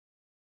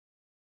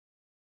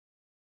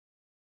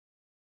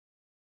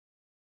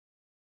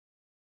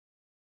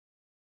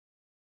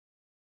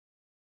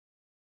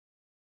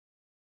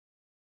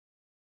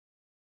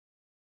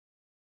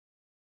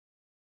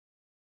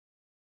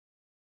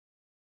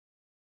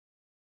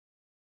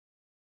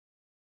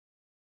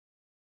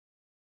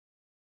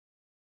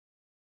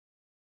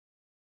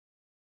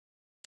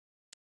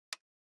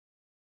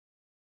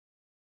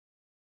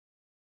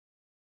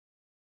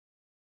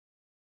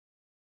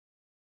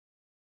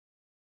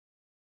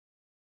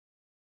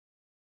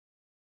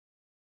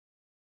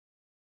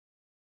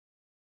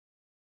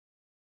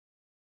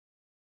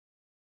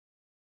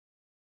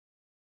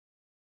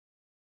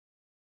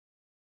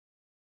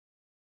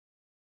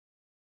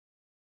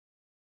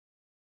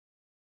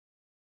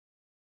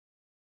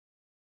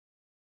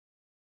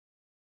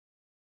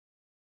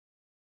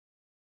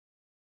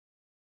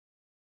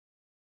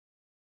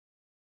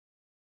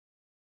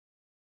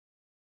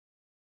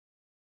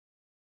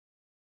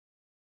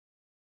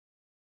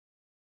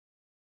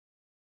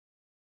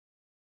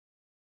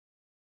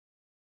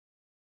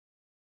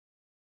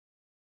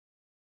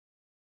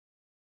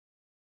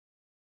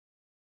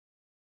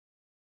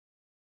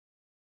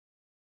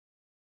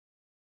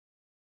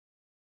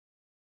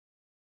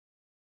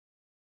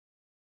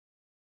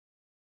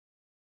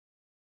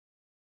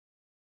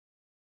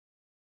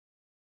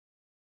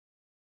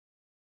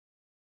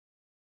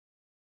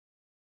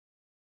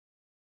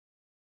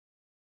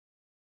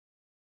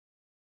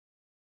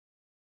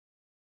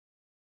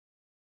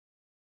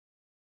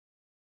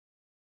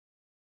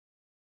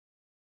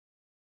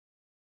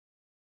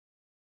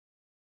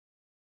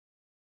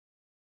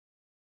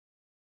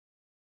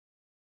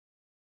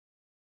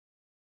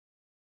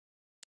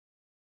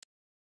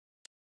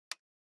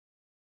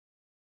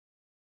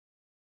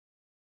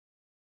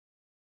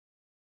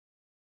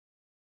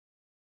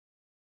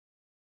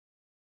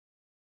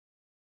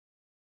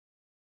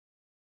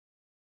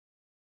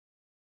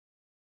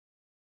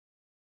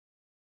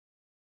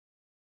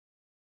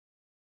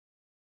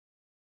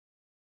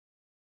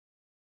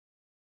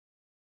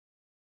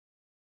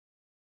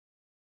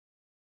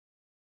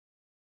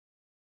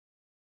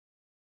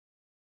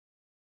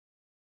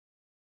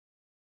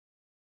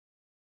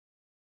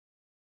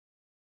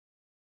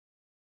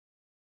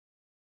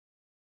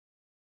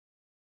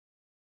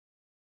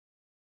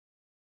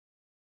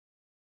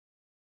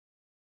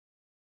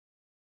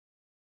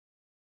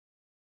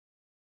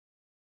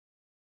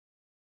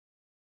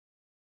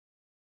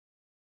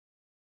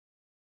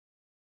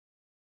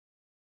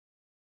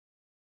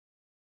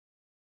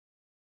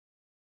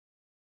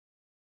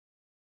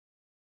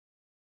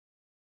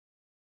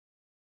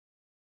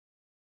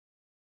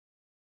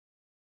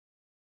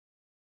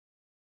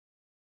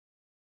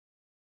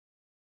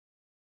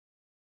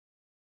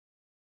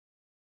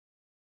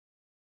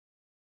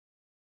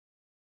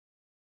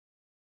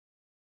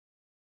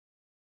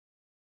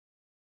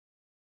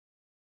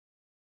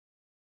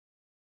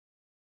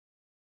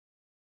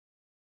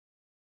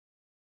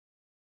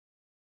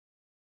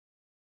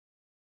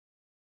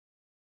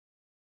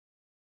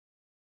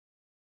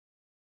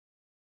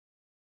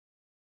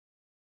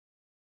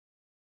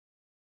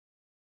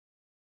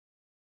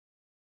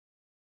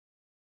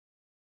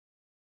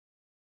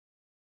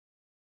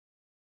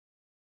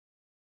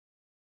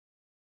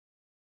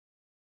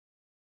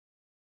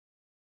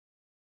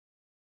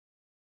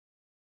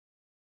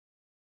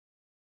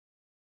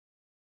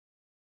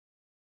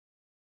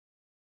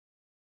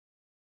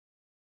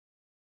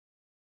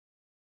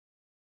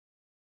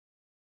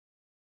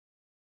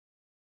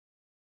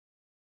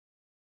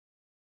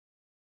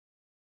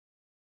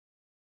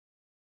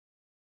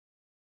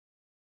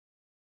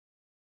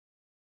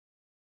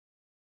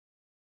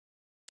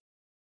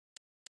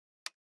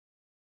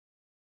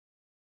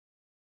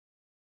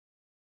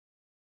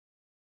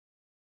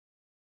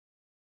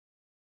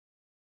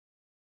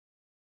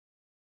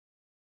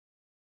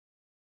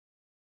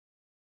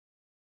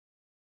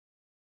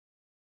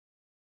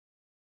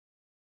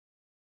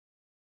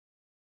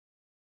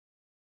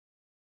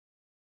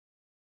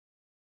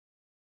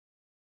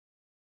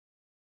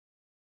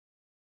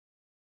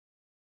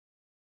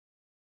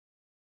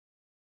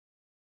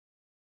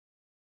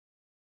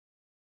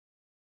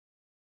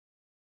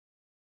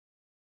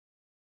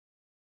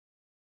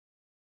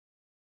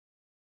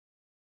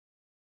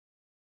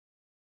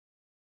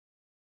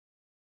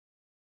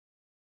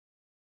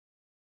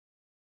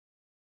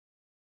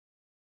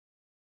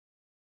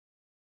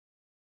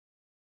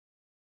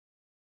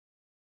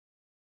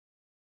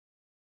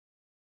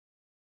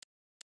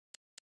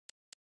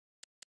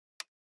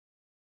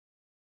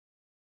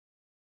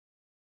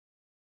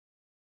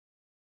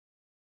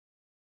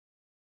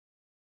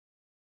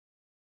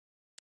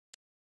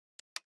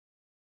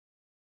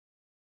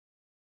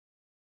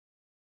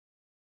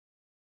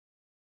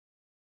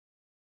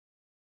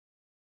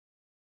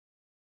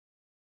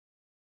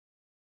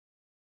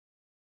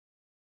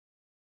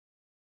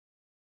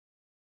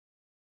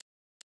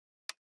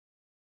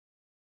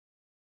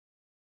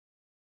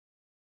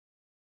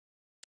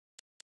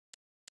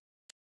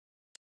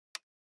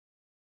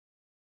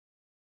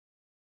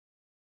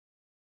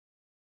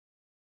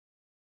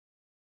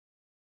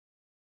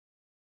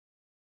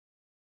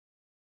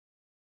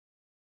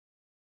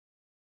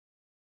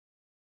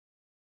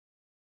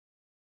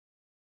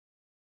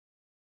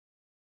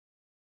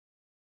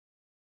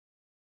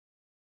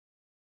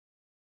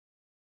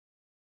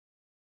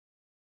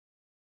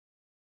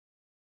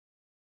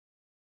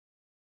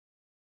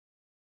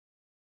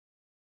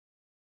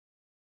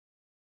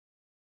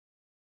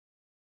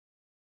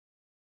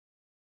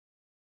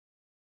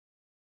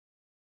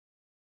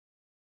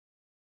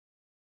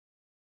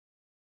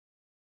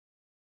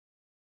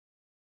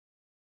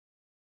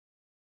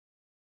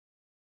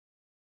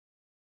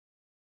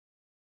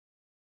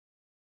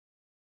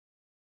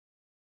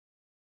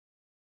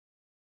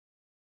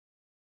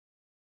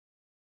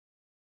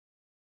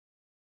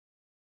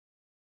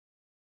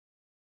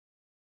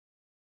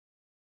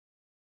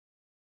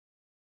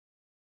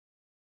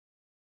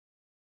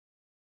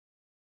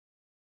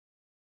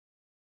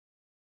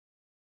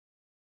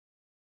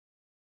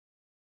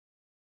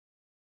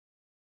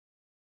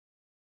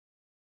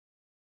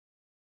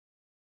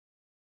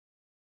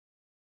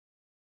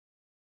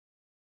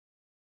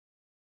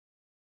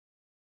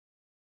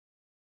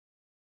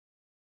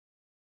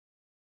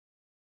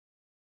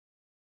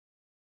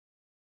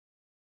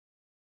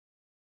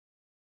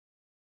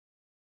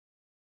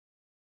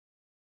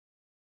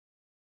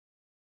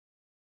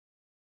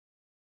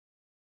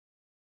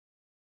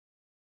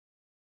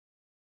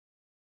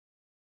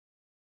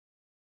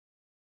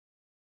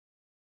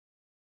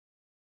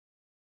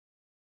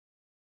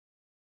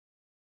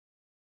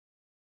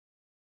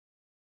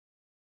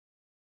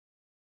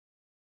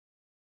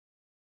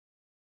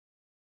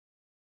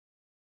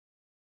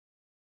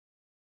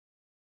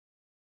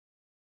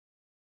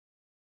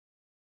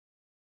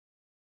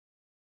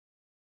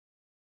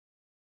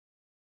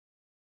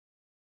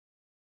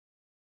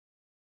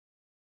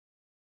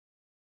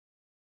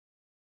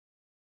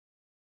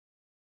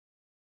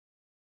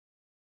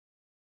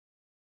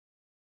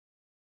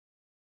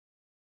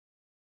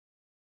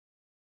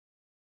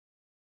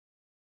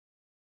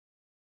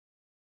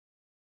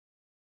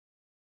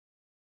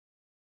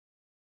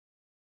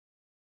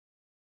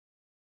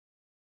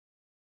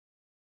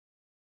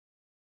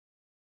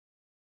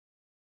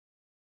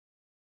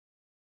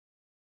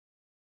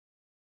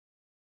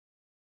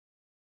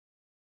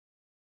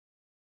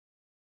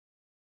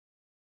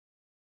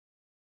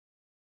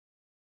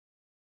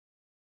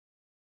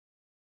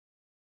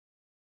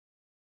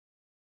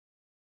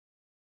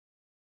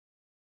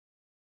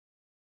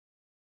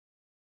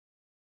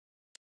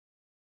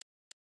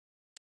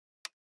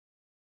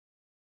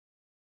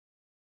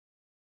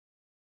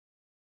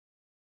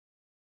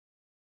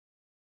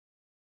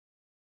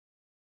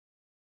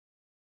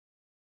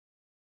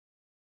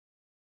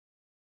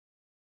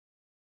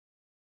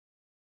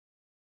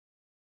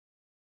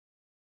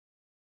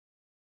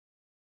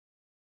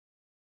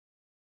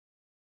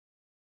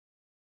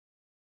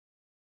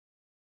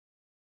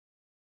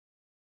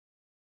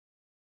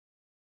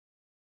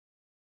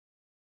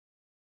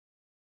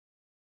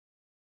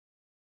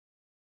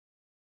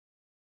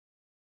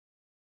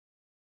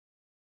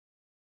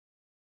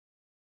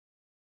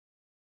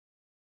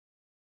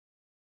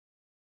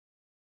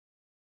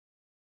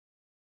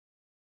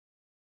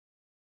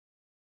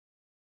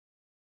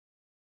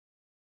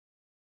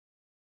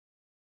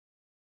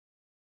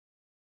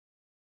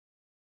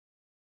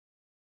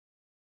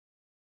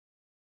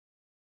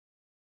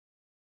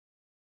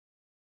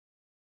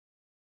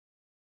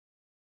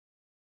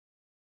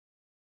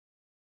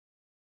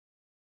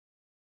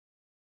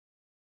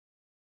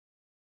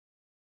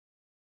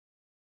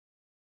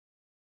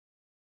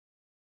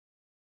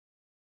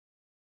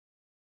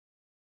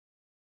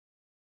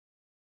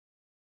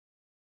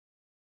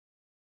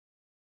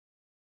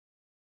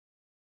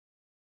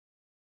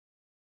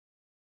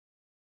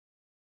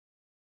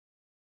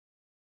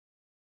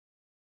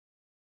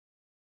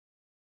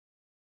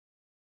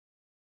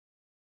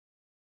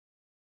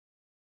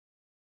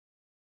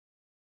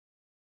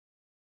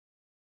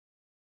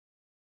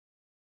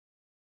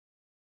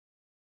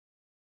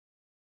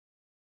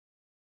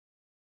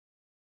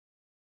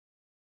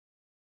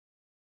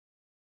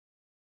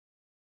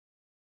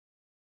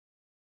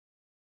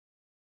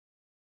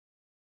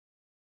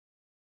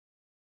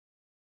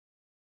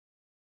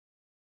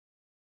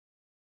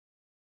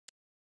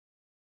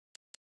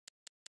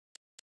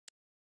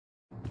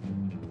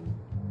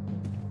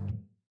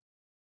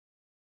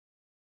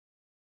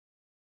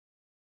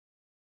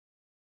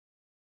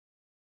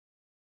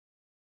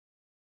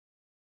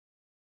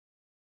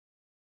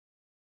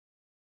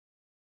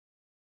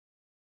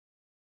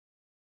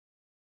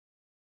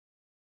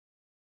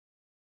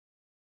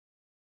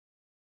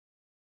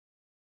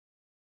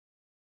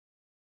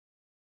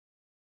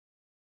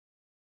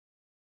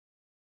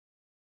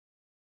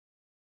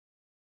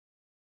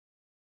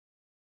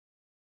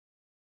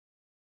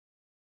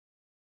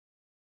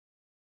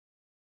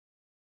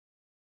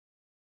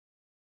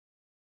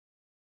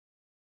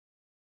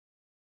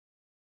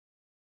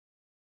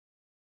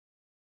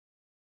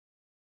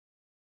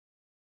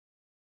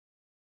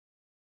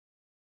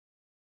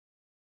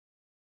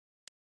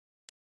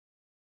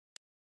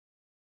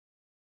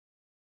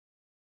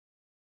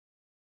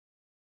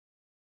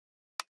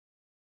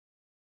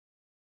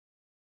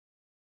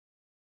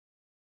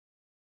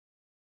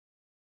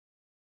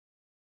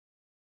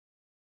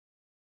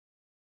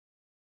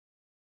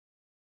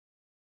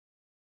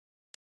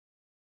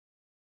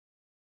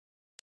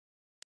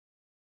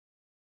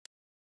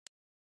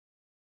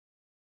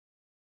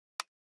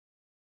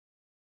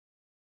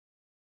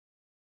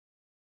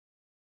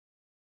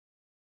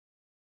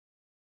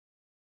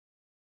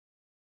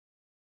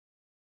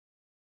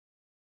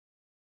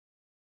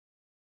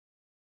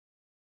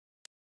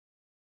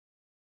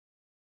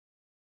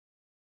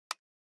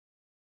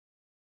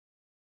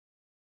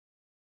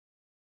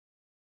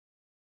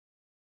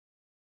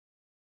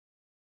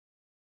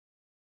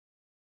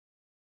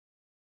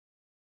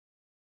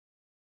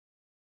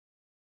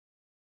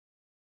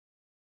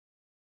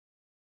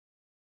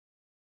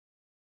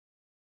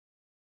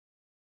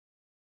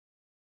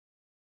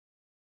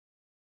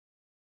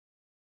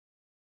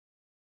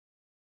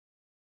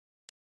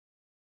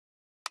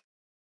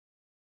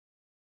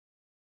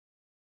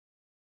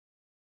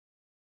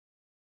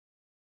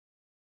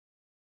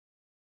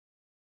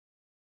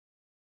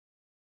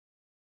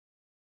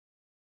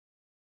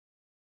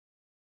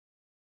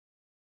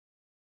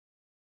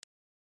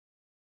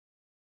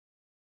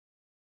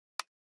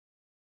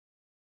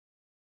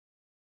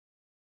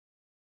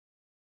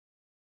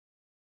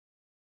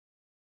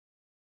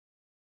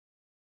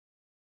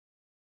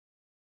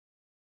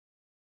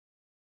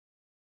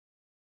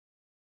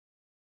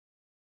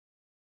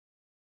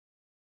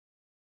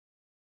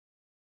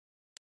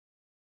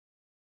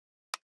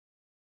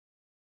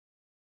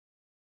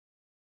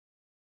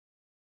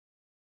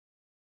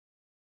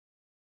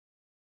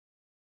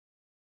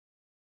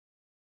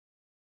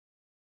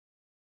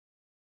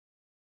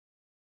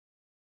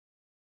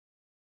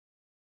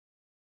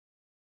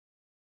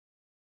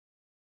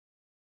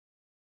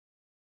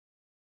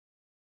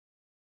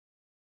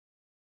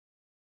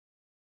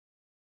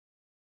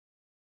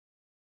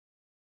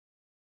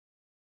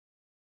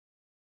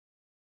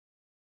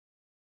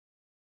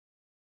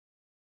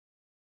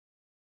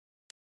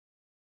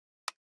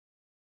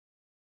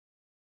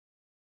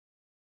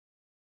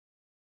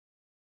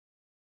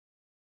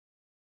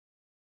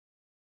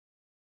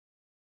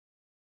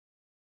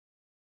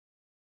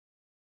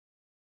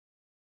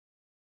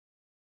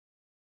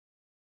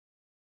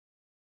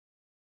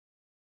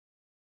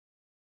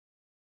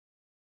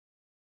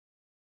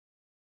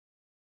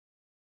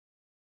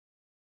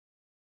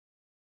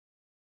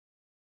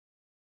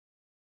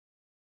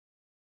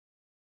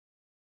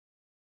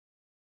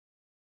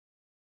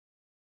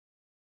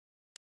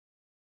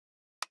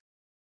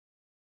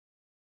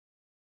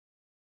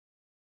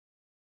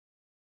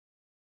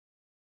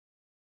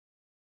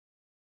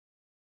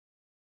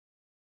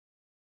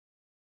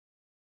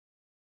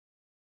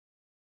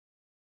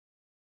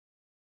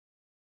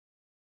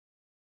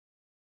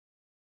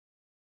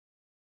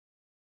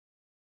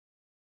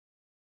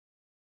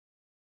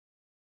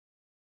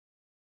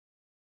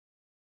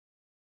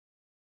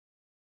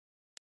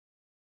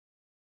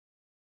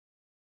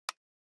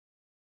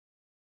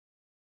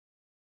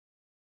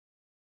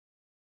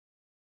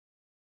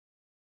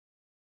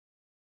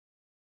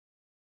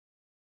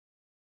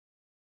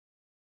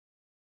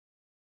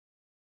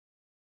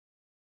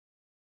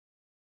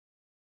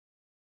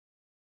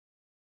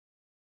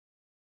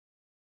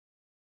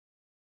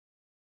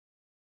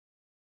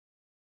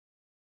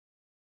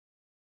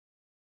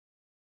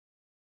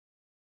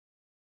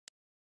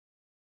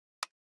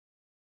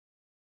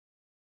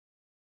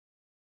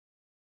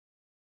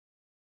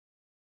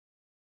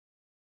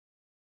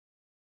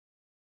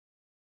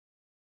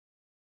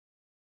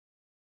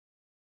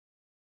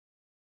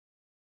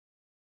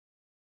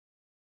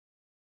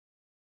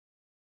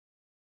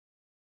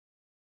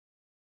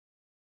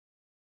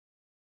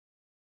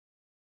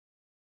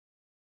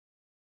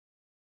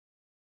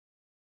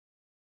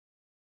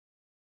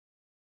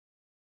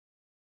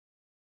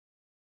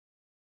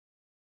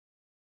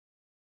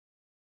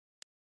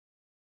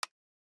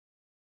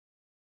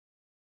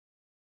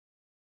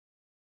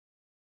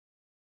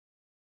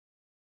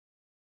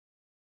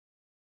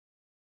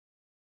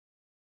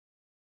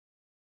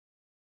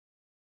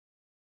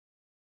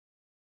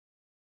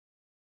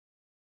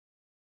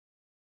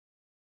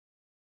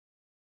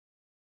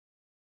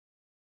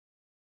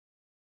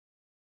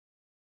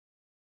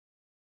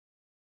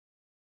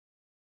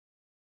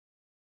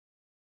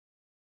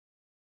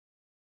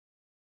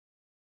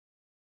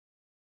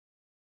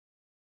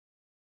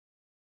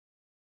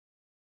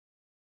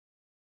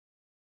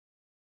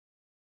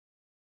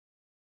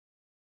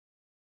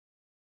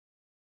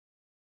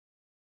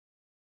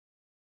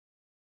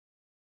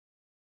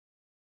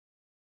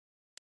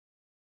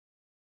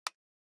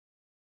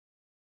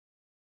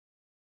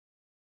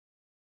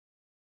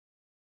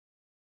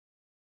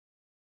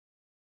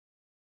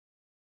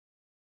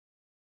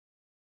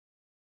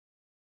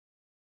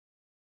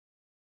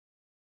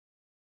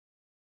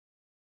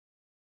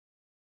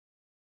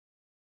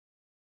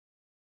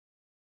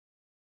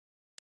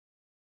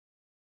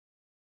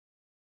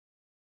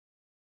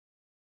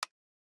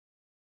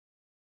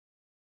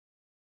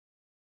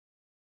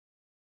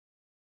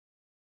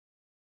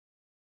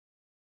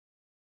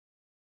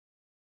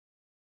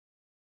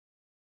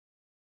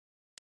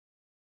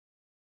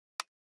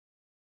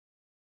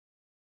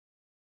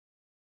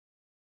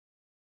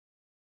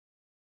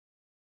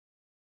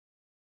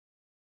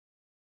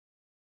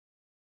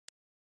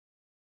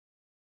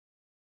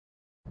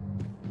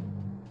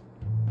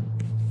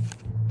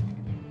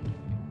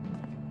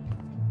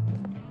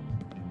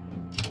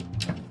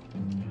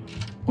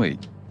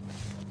 Wait.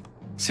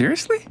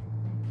 Seriously?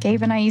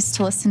 Gabe and I used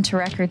to listen to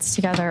records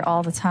together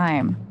all the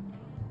time.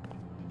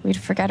 We'd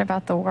forget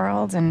about the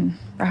world and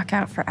rock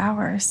out for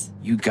hours.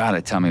 You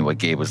gotta tell me what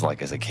Gabe was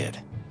like as a kid.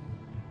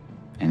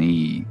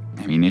 Any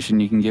ammunition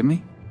you can give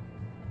me?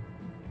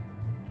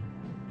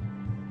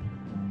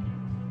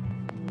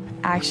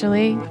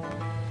 Actually,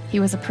 he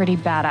was a pretty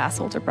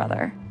badass older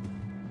brother.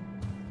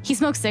 He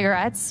smoked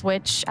cigarettes,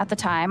 which at the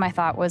time I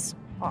thought was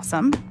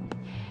awesome.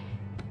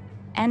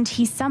 And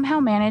he somehow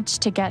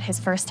managed to get his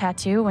first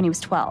tattoo when he was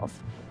 12.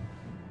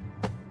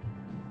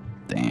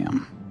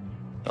 Damn.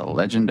 The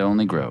legend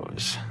only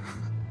grows.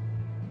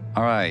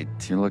 All right,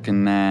 you're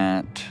looking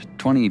at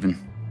 20 even.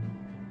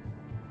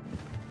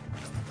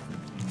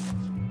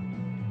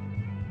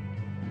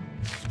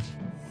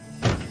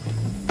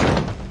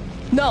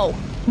 No,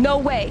 no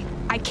way.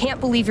 I can't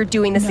believe you're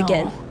doing this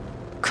again.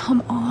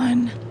 Come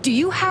on. Do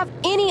you have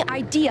any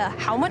idea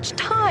how much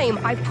time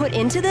I put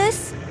into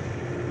this?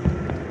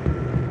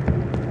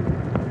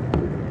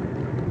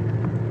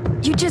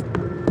 You just...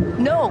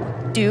 No,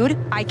 dude,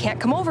 I can't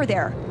come over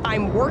there.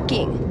 I'm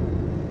working.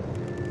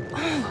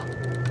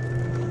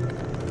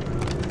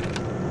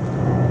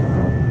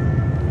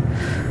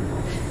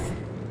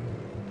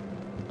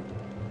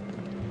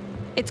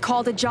 It's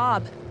called a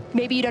job.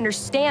 Maybe you'd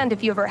understand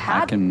if you ever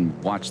had... I can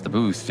watch the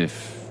booth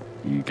if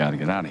you gotta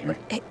get out of here.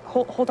 Hey,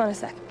 hold on a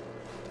sec.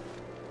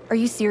 Are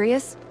you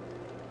serious?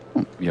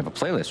 Well, you have a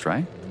playlist,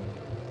 right?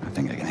 I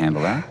think I can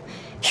handle that.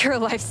 You're a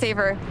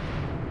lifesaver.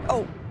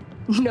 Oh,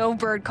 no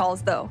bird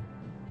calls, though.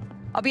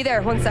 I'll be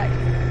there, 1 sec.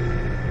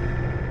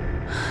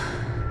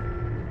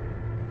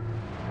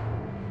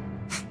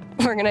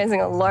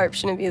 Organizing a LARP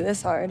shouldn't be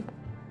this hard.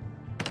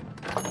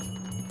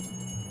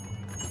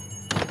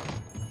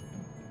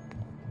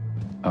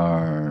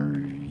 Are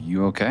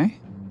you okay?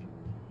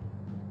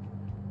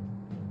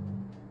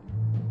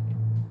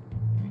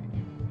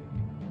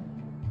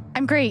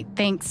 I'm great,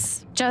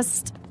 thanks.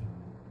 Just...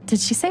 Did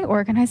she say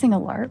organizing a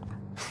LARP?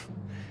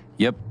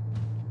 Yep.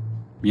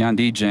 Beyond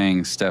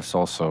DJing, Steph's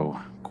also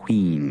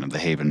queen of the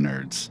Haven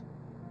nerds.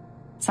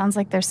 Sounds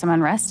like there's some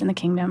unrest in the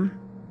kingdom.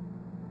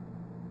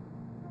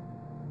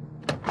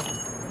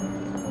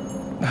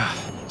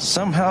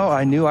 Somehow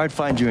I knew I'd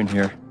find you in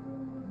here.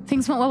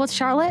 Things went well with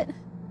Charlotte?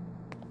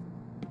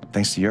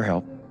 Thanks to your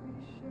help.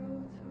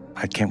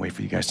 I can't wait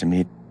for you guys to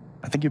meet.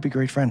 I think you'll be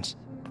great friends.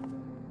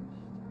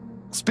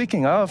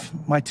 Speaking of,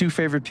 my two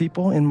favorite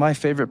people in my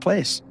favorite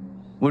place.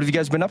 What have you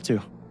guys been up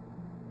to?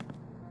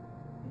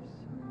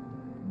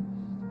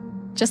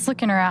 Just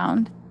looking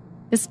around.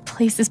 This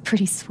place is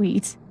pretty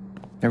sweet.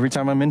 Every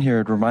time I'm in here,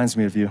 it reminds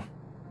me of you.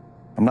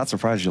 I'm not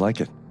surprised you like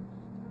it.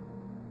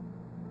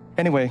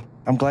 Anyway,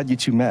 I'm glad you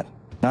two met.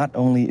 Not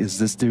only is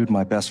this dude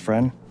my best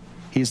friend,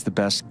 he's the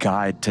best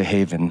guide to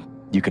Haven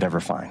you could ever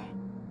find.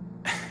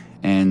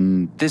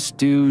 And this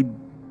dude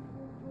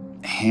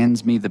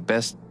hands me the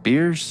best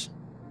beers?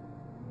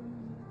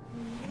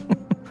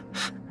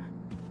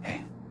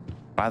 Hey,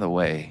 by the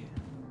way,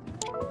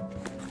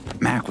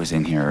 Mac was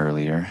in here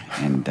earlier,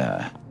 and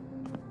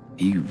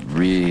he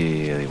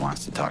really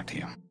wants to talk to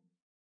you.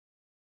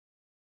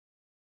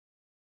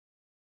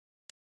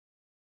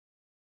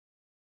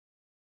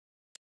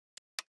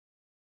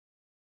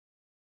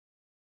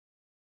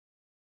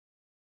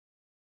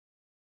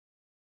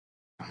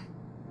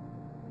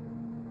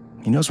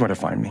 He knows where to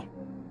find me.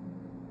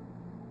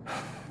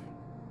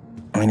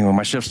 Anyway,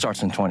 my shift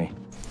starts in 20.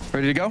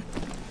 Ready to go?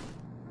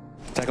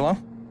 Tag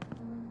along?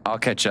 I'll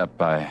catch up.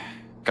 I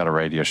got a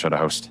radio show to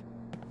host.